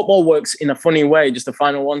then football works in a funny way. Just the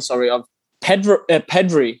final one, of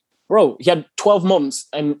Pedri. Bro, he had 12 months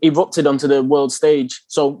and erupted onto the world stage.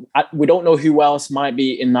 So we don't know who else might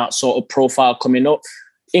be in that sort of profile coming up.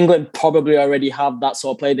 England probably already have that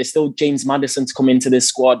sort of player. There's still James Maddison to come into this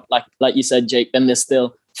squad, like you said, Jake. Then there's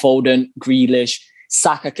still Foden, Grealish,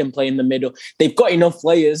 Saka can play in the middle. They've got enough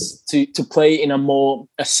players to play in a more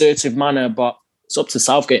assertive manner, but it's up to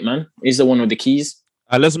Southgate, man. He's the one with the keys.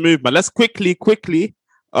 Let's move, man. Let's quickly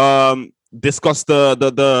discuss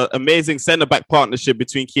the amazing centre-back partnership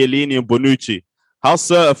between Chiellini and Bonucci. How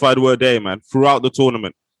certified were they, man, throughout the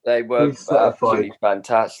tournament? They were absolutely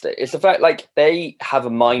fantastic. It's the fact, like, they have a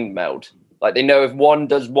mind meld. Like, they know if one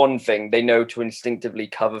does one thing, they know to instinctively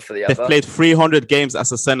cover for the other. They've played 300 games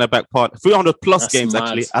as a centre-back partner. 300 plus games,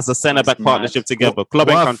 actually, as a centre-back partnership together. Club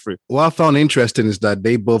and country. What I found interesting is that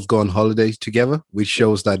they both go on holidays together, which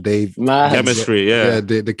shows that they've... Chemistry,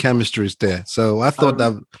 the chemistry is there. So I thought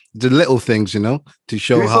that the little things, to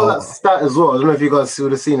show how... saw that stat as well. I don't know if you guys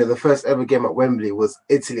would have seen it. The first ever game at Wembley was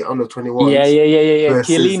Italy under 21. Yeah.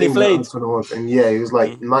 Chiellini played. And he was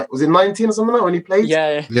like, was it 19 or something like when he played?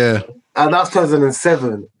 Yeah. And that's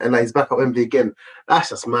 2007, and he's back at Wembley again. That's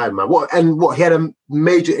just mad, man. He had a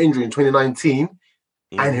major injury in 2019,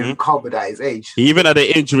 and he recovered at his age. He even had an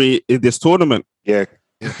injury in this tournament. Yeah.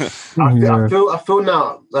 I feel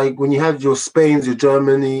now, like when you have your Spains, your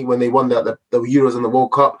Germany, when they won the Euros and the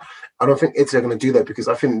World Cup, I don't think Italy are going to do that because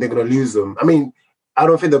I think they're going to lose them. I mean, I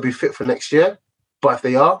don't think they'll be fit for next year, but if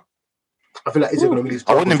they are, I feel like Italy are going to really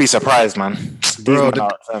struggle. I wouldn't be surprised, man. Bro,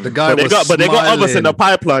 the guy they got others in the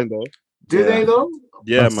pipeline, though. Do they though?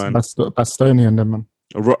 Yeah, man. Bastoni them, man.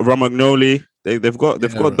 Romagnoli, they've got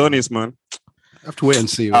Donis, man. I have to wait and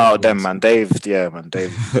see. Oh, them, man. Dave, man.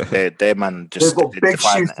 Dave, they man, just they've got big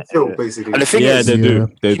shoes to fill, basically. And the thing is,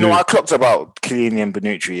 they do. I clocked about Chiellini and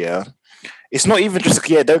Bonucci. Yeah, it's not even just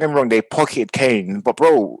don't get me wrong. They pocketed Kane, but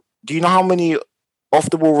bro, do you know how many off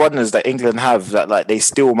the ball runners that England have that like they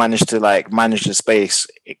still manage to like manage the space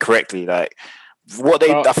correctly, like.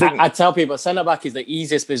 I tell people centre back is the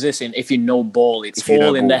easiest position if you know ball. It's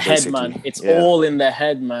all in the head, man. It's all in the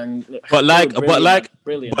head, man. But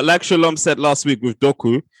like Shalom said last week with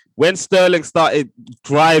Doku, when Sterling started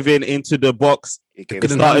driving into the box,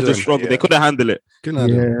 it started to struggle. They couldn't handle it.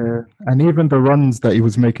 And even the runs that he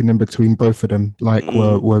was making in between both of them,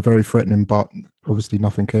 were very threatening. But obviously,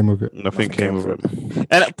 nothing came of it. Nothing came of it.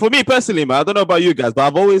 And for me personally, man, I don't know about you guys,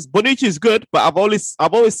 but Bonucci is good, but I've always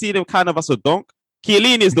seen him kind of as a donk.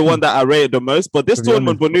 Chiellini is the one that I rated the most, but this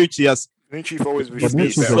tournament, Bonucci's always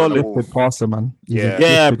been solid passer, man.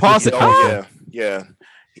 Passing.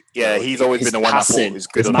 Yeah, he's always been the one that thought was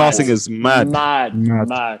good. His passing is mad.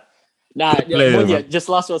 Just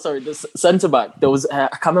last one. Sorry, the centre back. There was I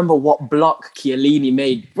can't remember what block Chiellini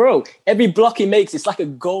made, bro. Every block he makes, it's like a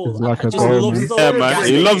goal. He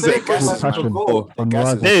loves it.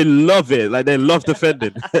 They love it. Like they love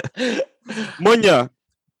defending. Munya,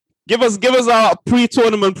 give us our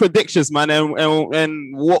pre-tournament predictions, man,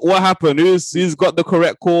 and what happened? Who's got the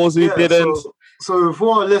correct calls? Who didn't? So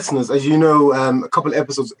for our listeners, as you know, a couple of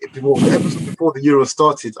episodes before the Euro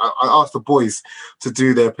started, I asked the boys to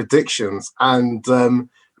do their predictions. And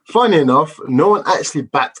funny enough, no one actually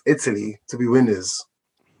backed Italy to be winners.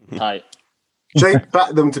 Tight. Jake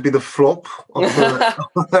backed them to be the flop of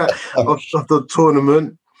the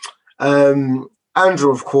tournament.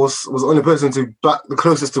 Andrew, of course, was the only person to back the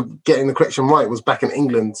closest to getting the correction right was back in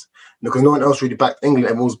England, because no one else really backed England.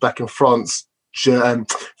 Everyone was back in France,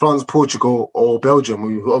 Portugal, or Belgium.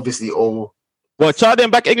 We were obviously all. What, Char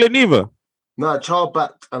didn't back England either? No, Char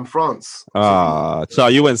backed France.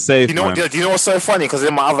 Char, you went safe. Do you know what's so funny? Because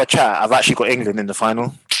in my other chat, I've actually got England in the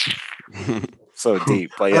final. So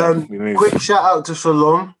deep, but we move. Quick shout out to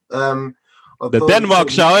Shalom. The Denmark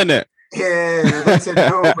shout, isn't it? Yeah, that's it.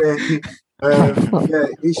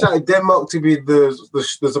 He shouted Denmark to be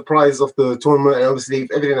the surprise of the tournament, and obviously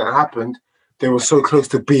everything that happened, they were so close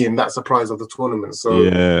to being that surprise of the tournament. So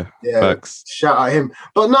facts. Shout out him.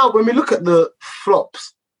 But now, when we look at the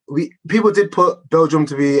flops, people did put Belgium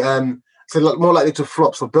to be more likely to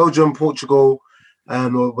flop. So Belgium, Portugal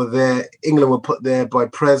were there. England were put there by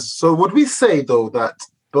Prez. So would we say though that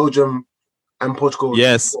Belgium and Portugal.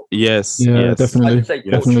 Yes. Yeah, definitely. I'd say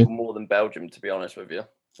Portugal more than Belgium, to be honest with you.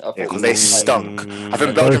 Because they stunk. I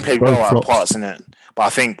think Belgium played well at parts in it, but I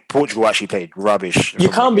think Portugal actually played rubbish. You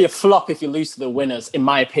can't be a flop if you lose to the winners, in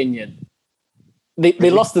my opinion. They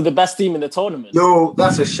lost to the best team in the tournament. Yo,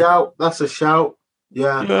 that's a shout.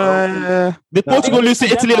 Yeah. Did Portugal lose to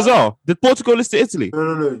Italy as well? Did Portugal lose to Italy?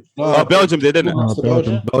 No. Belgium did, didn't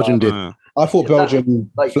it? Belgium did. I thought Belgium,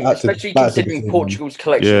 especially considering Portugal's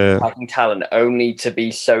collection of attacking talent, only to be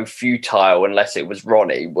so futile unless it was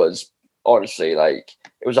Ronnie, was honestly like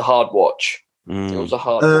it was a hard watch. It was a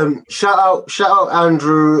hard watch. Shout out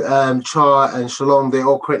Andrew, Char, and Shalom. They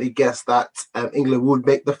all correctly guessed that England would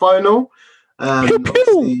make the final.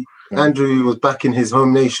 Obviously, Andrew was back in his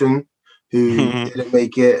home nation, who didn't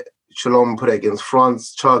make it. Shalom put it against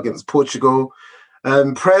France, Char against Portugal.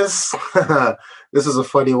 Prez, this is a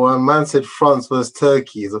funny one. Man said France versus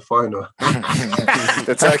Turkey is a final.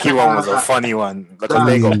 The Turkey one was a funny one because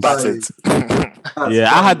they got battered.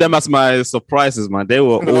 Yeah, I had them as my surprises, man. They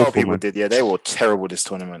were a lot of people did. Yeah, they were terrible this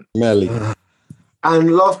tournament. Merely.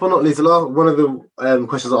 And last but not least, one of the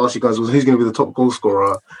questions I asked you guys was who's going to be the top goal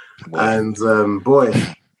scorer. And boy,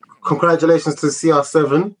 congratulations to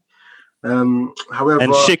CR7. However,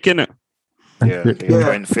 and Schick, innit? Yeah, they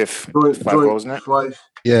went fifth. 5 goals, isn't it? 5.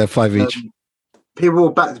 Yeah, 5 each. People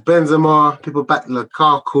backed Benzema, people backed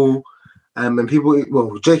Lukaku, and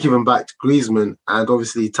Jake even backed Griezmann, and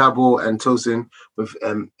obviously Tabo and Tosin with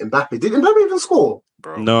Mbappe. Did Mbappe even score?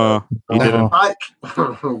 Bro. No, he didn't.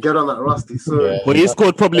 Get on that, Rusty. So, well, he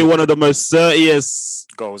scored probably one of the most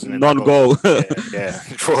dirtiest goals, non-goal. Yeah,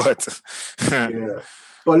 forward. Yeah.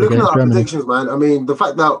 But looking at our predictions, man, I mean, the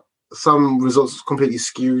fact that some results completely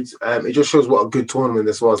skewed, it just shows what a good tournament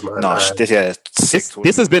this was, man. No,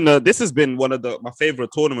 this has been one of my favorite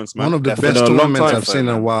tournaments, man. One of the best tournaments I've seen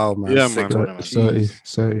in a while, man. Yeah, man.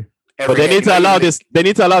 So. But they need to allow this. They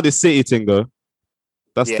need to allow this City thing, though.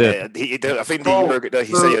 That's it. I think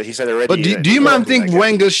he said already. But do you man think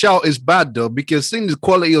Wenger's shout is bad though? Because seeing the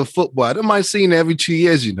quality of football, I don't mind seeing it every 2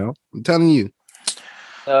 years. You know, I'm telling you.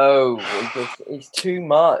 No, it's too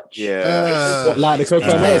much. Yeah,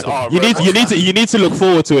 you need to look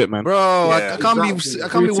forward to it, man. Bro, I can't be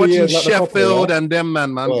watching Sheffield and them,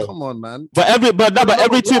 man. Come on, man. But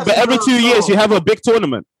every 2 years you have a big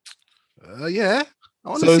tournament. Yeah, I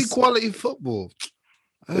want to see quality football.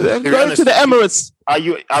 Go to the Emirates.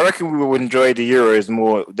 I reckon we will enjoy the Euros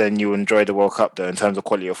more than you enjoy the World Cup, though, in terms of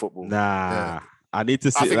quality of football. Nah. Yeah. I need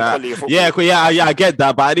to see that. Yeah, I get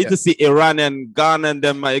that, but I need to see Iran and Ghana and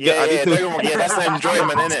them. That's the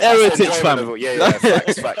enjoyment, isn't it? Heritage, fam.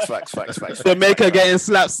 Facts. Jamaica getting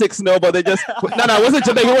slapped 6-0, but they just wasn't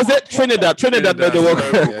Jamaica, was it? Trinidad made the World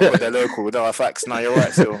Cup. They're local. No, facts. No, you're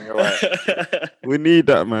right. Still, you're right. We need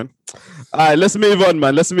that, man. All right, let's move on,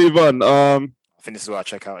 man. I think this is what I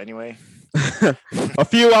check out anyway. A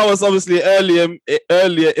few hours, obviously, earlier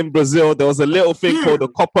in Brazil, there was a little thing called the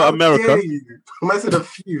Copa America. I said a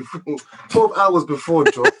few. 12 hours before,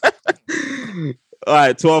 Joe. All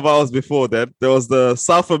right, 12 hours before that, there was the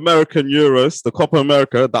South American Euros, the Copa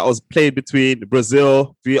America, that was played between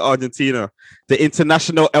Brazil v Argentina, the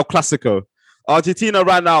international El Clasico. Argentina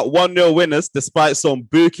ran out 1-0 winners despite some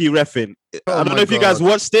bookie reffing. I don't know if you guys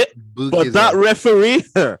watched it, but that referee...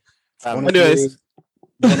 anyways...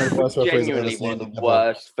 Genuinely one of the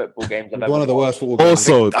worst football games I've ever One of the worst football games.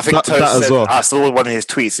 Also, I think that as well. I saw one of his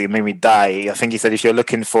tweets. It made me die. I think he said if you're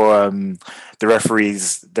looking for the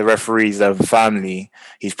referee's family,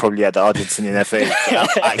 he's probably at the Argentinian FA.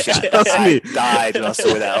 Actually, I died when I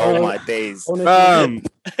saw that. Oh my days!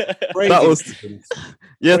 That was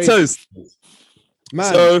Toast.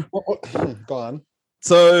 Man, so go on.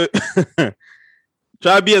 So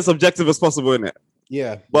try to be as objective as possible in it.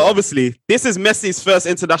 Yeah. But obviously, this is Messi's first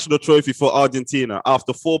international trophy for Argentina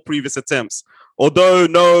after 4 previous attempts. Although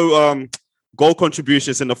no goal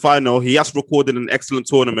contributions in the final, he has recorded an excellent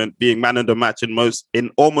tournament, being man of the match in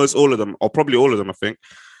almost all of them, or probably all of them, I think.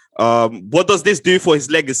 What does this do for his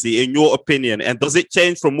legacy, in your opinion? And does it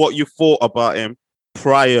change from what you thought about him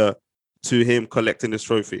prior to him collecting this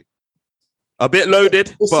trophy? A bit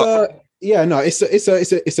loaded, but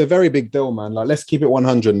it's a very big deal, man. Like, let's keep it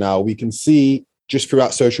 100 now. We can see just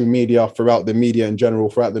throughout social media, throughout the media in general,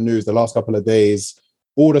 throughout the news, the last couple of days,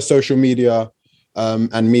 all the social media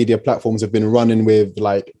and media platforms have been running with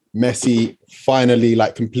like Messi finally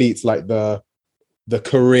like completes like the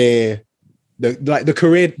career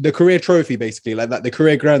trophy, basically, like the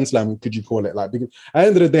career Grand Slam, could you call it? Like, because at the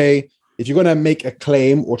end of the day, if you're gonna make a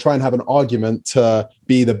claim or try and have an argument to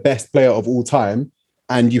be the best player of all time,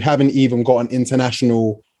 and you haven't even got an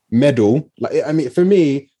international medal, like, I mean, for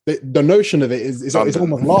me, the notion of it is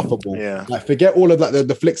almost laughable. Yeah. Like forget all of like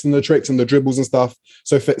the flicks and the tricks and the dribbles and stuff.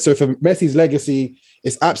 So for Messi's legacy,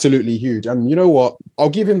 it's absolutely huge. And you know what? I'll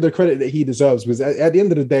give him the credit that he deserves, because at the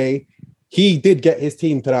end of the day, he did get his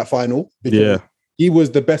team to that final. Because he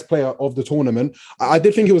was the best player of the tournament. I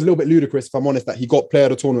did think it was a little bit ludicrous, if I'm honest, that he got player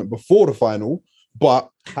of the tournament before the final. But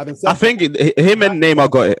having said I think him and Neymar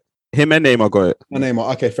got it.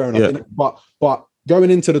 Neymar, okay, fair enough. Yeah. But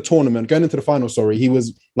going into the final, he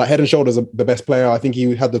was like head and shoulders the best player. I think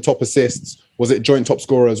he had the top assists. Was it joint top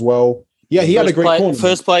scorer as well? Yeah, he had a great tournament.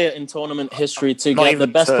 First player in tournament history to get the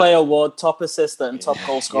best player award, top assist, and top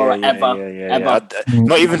goal scorer ever.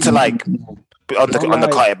 Not even to like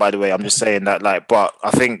undercut it, by the way. I'm just saying that, like, but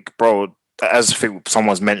I think, bro, as I think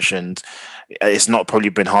someone's mentioned, it's not probably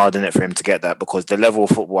been hard in it for him to get that, because the level of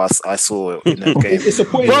football I saw in the game. It's a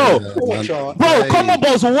point, bro.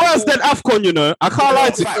 Commonwealth's worse than AFCON. You know, I can't lie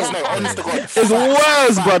to you. It's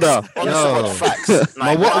worse, brother.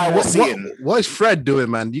 What is Fred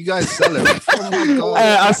doing, man? You guys sell him.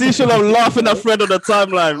 I see Shalom laughing at Fred on the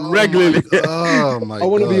timeline regularly. Oh my God. I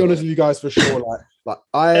want to be honest with you guys for sure.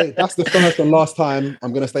 That's the first and last time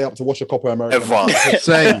I'm going to stay up to watch a Copa America.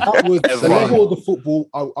 Same. That was the level of the football.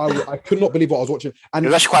 I could not believe what I was watching. And it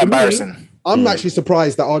was actually quite embarrassing. I'm actually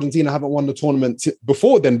surprised that Argentina haven't won the tournament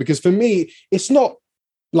before then, because for me, it's not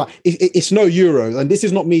like it's no Euro, and this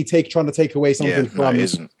is not me trying to take away something from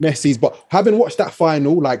Messi's. But having watched that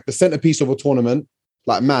final, like the centerpiece of a tournament,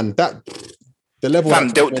 like man, that the level.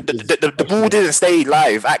 The ball didn't stay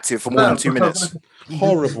active for more than 2 minutes.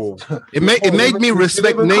 Horrible. It made me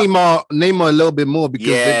respect Neymar a little bit more,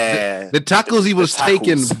 because the tackles he was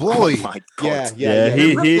taking, boy. Oh my God.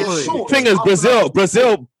 Thing is,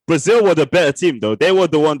 Brazil were the better team, though. They were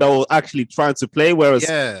the one that were actually trying to play, whereas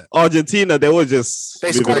Argentina, they were just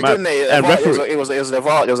they scored, didn't they? It was a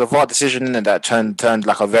VAR decision, and that turned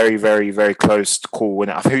like a very, very, very close call. When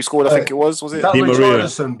who scored? I think it was it Di Maria?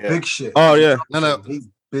 Big shit. Oh yeah, no.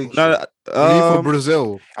 Big for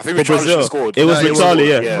Brazil. I think Richarlison scored. It was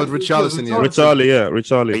Richarlison, It was Richarlison,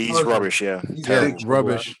 Richarlison. He's rubbish,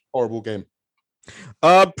 rubbish. Horrible game.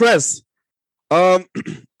 Press. I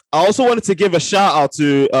also wanted to give a shout out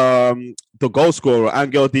to the goal scorer,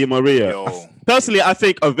 Angel Di Maria. Personally, I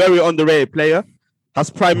think a very underrated player. Has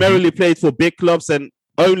primarily played for big clubs and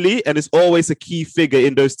is always a key figure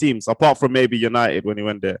in those teams, apart from maybe United when he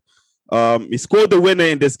went there. He scored the winner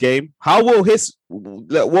in this game. How will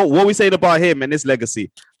what are we saying about him and his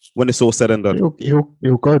legacy when it's all said and done?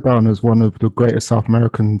 He'll go down as one of the greatest South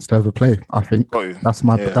Americans to ever play. I think that's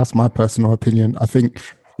my personal opinion. I think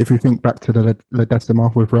if you think back to the La Decima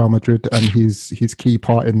with Real Madrid and his key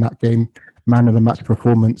part in that game, man of the match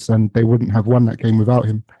performance, and they wouldn't have won that game without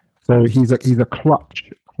him. So he's a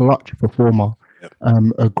clutch performer,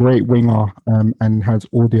 a great winger, and has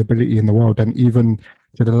all the ability in the world. And even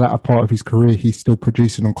to the latter part of his career, he's still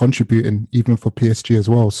producing and contributing, even for PSG as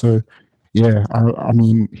well. So, yeah, I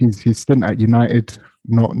mean, his stint at United,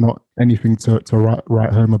 not anything to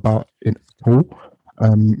write home about at all.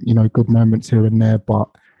 Good moments here and there, but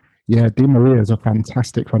yeah, Di Maria is a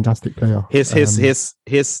fantastic player.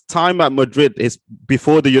 His time at Madrid is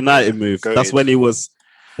before the United move. That's when he was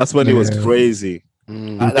crazy.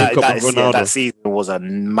 That season was a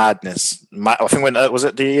madness. I think when was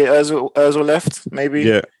it the year Ozil left? Maybe.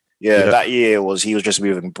 Yeah. That year he was just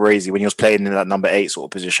moving crazy when he was playing in that number 8 sort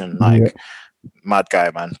of position. Mad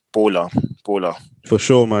guy, man, baller for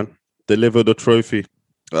sure, man. Delivered the trophy.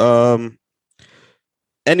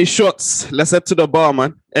 Any shots? Let's head to the bar,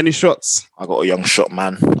 man. Any shots? I got a young shot,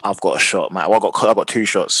 man. I've got a shot, man. Well, I got 2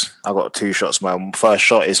 shots. Man. First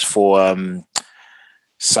shot is for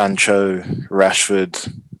Sancho,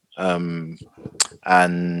 Rashford, and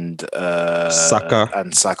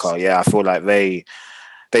Saka. Yeah, I feel like they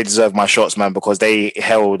deserve my shots, man, because they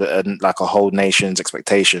held like a whole nation's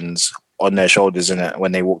expectations on their shoulders in it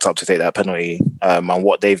when they walked up to take that penalty, and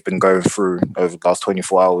what they've been going through over the last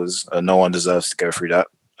 24 hours. No one deserves to go through that.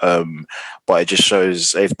 But it just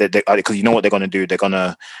shows if because you know what they're going to do. They're going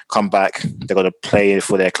to come back. They're going to play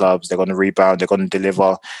for their clubs. They're going to rebound. They're going to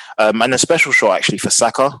deliver. And a special shot actually for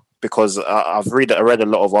Saka, because I read a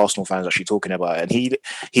lot of Arsenal fans actually talking about it, and he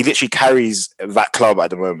literally carries that club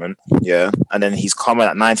at the moment. Yeah, and then he's coming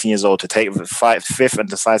at 19 years old to take the 5th and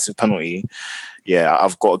decisive penalty. Yeah,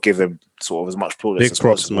 I've got to give him sort of as much plaudits as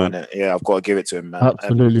possible. Man. Yeah, I've got to give it to him, man.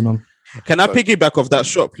 Absolutely, man. Can I piggyback off that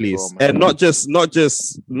shot, please? And not just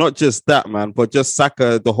that, man, but just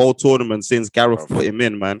Saka the whole tournament since Gareth put him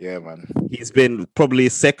in, man. Yeah, man. He's been probably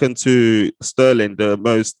second to Sterling, the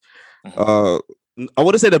most I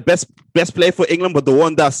wouldn't say the best player for England, but the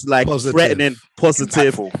one that's like threatening,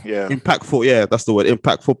 positive, impactful. Yeah, that's the word.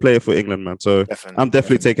 Impactful player for England, man. So I'm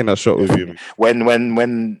definitely taking that shot with you.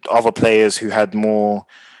 When other players who had more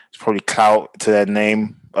probably clout to their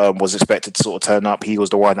name was expected to sort of turn up, he was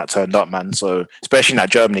the one that turned up, man. So especially in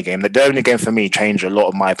that Germany game, the Germany game for me changed a lot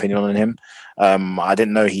of my opinion on him. I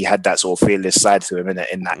didn't know he had that sort of fearless side to him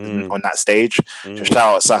on that stage. So shout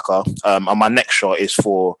out Saka. And my next shot is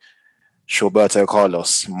for Roberto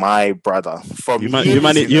Carlos, my brother. You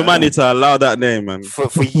might need to allow that name, man.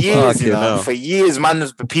 For years, for years, man.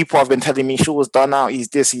 People have been telling me Shaw's done out. He's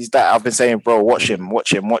this, he's that. I've been saying, bro, watch him,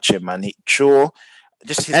 man. Shaw.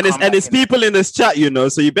 It's people in this chat,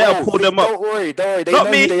 so you better pull them up. Don't worry. They know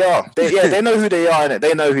who they are. They know who they are, innit?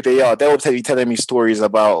 They know who they are. They'll be telling me stories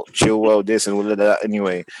about Chilwell, this and all of that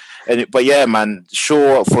anyway. But yeah, man,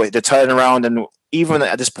 Shaw for the turnaround, and even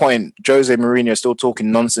at this point, Jose Mourinho is still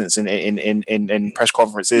talking nonsense in press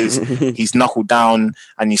conferences. He's knuckled down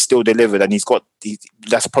and he's still delivered, and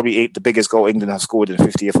that's probably the biggest goal England have scored in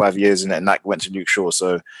 55 years, and that went to Luke Shaw.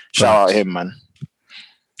 So shout out him, man.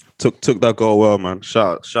 Took that goal well, man.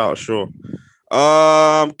 Shout out Shaw.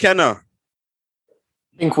 Kenna.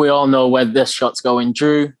 I think we all know where this shot's going.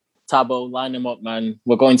 Drew, Tabo, line him up, man.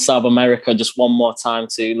 We're going South America just one more time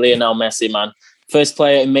to Lionel Messi, man. First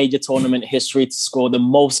player in major tournament history to score the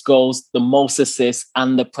most goals, the most assists,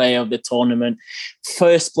 and the player of the tournament.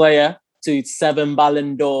 First player to 7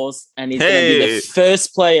 Ballon d'Ors, and he's going to be the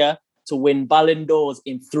first player to win Ballon d'Ors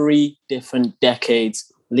in 3 different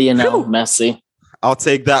decades. Lionel Messi. I'll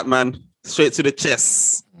take that, man. Straight to the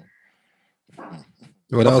chest.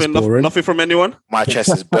 Nothing from anyone? My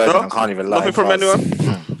chest is burning. I can't even lie. Nothing from anyone?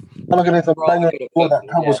 I'm not going to bang that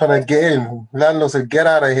Campbell's trying to get in. Landlord said, get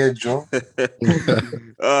out of here, Joe.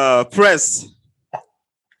 Press.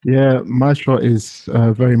 Yeah, my shot is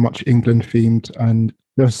very much England themed, and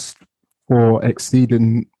just for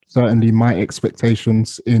exceeding certainly my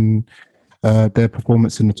expectations in their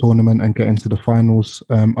performance in the tournament and getting to the finals.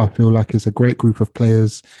 I feel like it's a great group of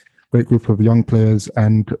players, great group of young players,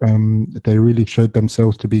 and they really showed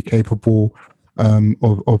themselves to be capable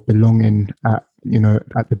of belonging at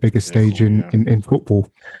the biggest stage in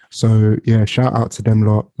football. So yeah, shout out to them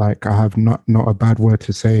lot. Like, I have not a bad word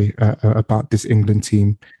to say about this England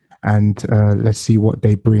team, and let's see what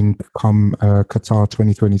they bring come Qatar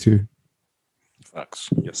 2022. Facts.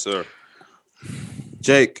 Yes, sir.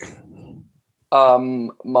 Jake.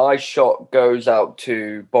 My shot goes out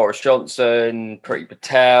to Boris Johnson, Priti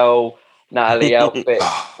Patel, Natalie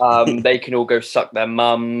Elphicke. They can all go suck their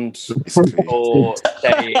mums or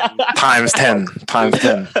saying times 10.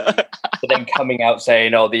 But then coming out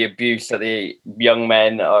saying, the abuse that the young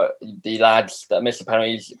men, the lads that miss the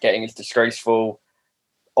penalties getting is disgraceful.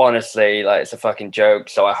 Honestly, it's a fucking joke.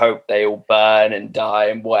 So I hope they all burn and die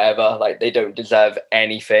and whatever. They don't deserve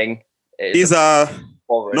anything. These are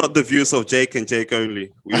not the views of Jake and Jake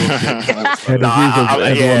only. It's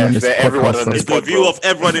the view of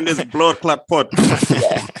everyone in this blood clot pod.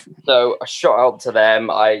 Yeah. So a shout out to them.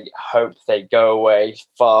 I hope they go away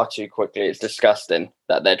far too quickly. It's disgusting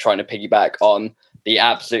that they're trying to piggyback on the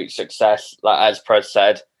absolute success. As Prez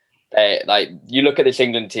said, you look at this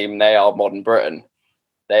England team, they are modern Britain.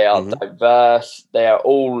 They are diverse. They are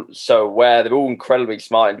all so aware. They're all incredibly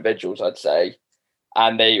smart individuals, I'd say.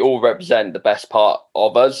 And they all represent the best part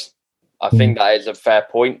of us. I think that is a fair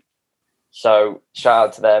point. So shout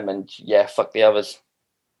out to them, and fuck the others.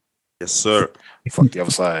 Yes, sir. Fuck the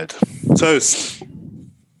other side. Toast.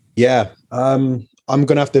 Yeah. I'm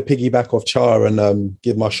gonna have to piggyback off Char and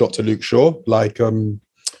give my shot to Luke Shaw.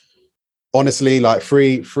 Honestly,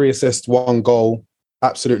 3 assists, 1 goal,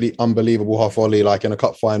 absolutely unbelievable half volley, in a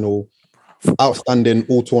cup final. Outstanding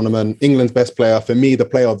all tournament, England's best player, for me the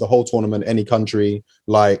player of the whole tournament, any country.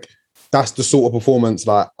 That's the sort of performance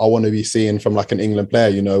I want to be seeing from an England player,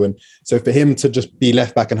 and so for him to just be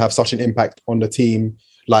left back and have such an impact on the team,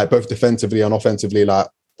 both defensively and offensively,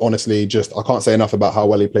 honestly, just I can't say enough about how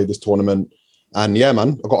well he played this tournament. And yeah,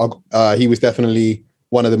 man, he was definitely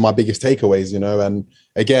one of my biggest takeaways, and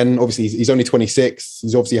again, obviously he's only 26.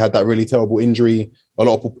 He's obviously had that really terrible injury. A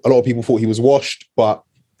lot of people thought he was washed, but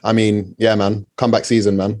I mean, yeah, man. Comeback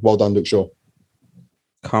season, man. Well done, Luke Shaw.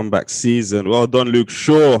 Comeback season. Well done, Luke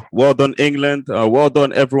Shaw. Well done, England. Well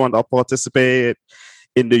done, everyone that participated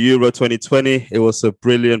in the Euro 2020. It was a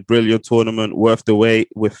brilliant tournament, worth the wait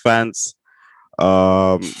with fans.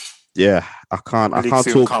 I can't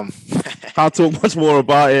talk much more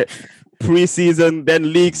about it. Pre-season,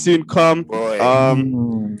 then league soon come. Boy.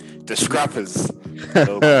 The scrappers.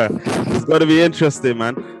 It's going to be interesting,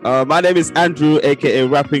 man. My name is Andrew, aka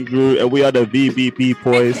Rapping Drew, and we are the VBP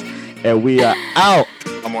Boys. And we are out.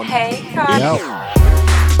 Hey, Kai.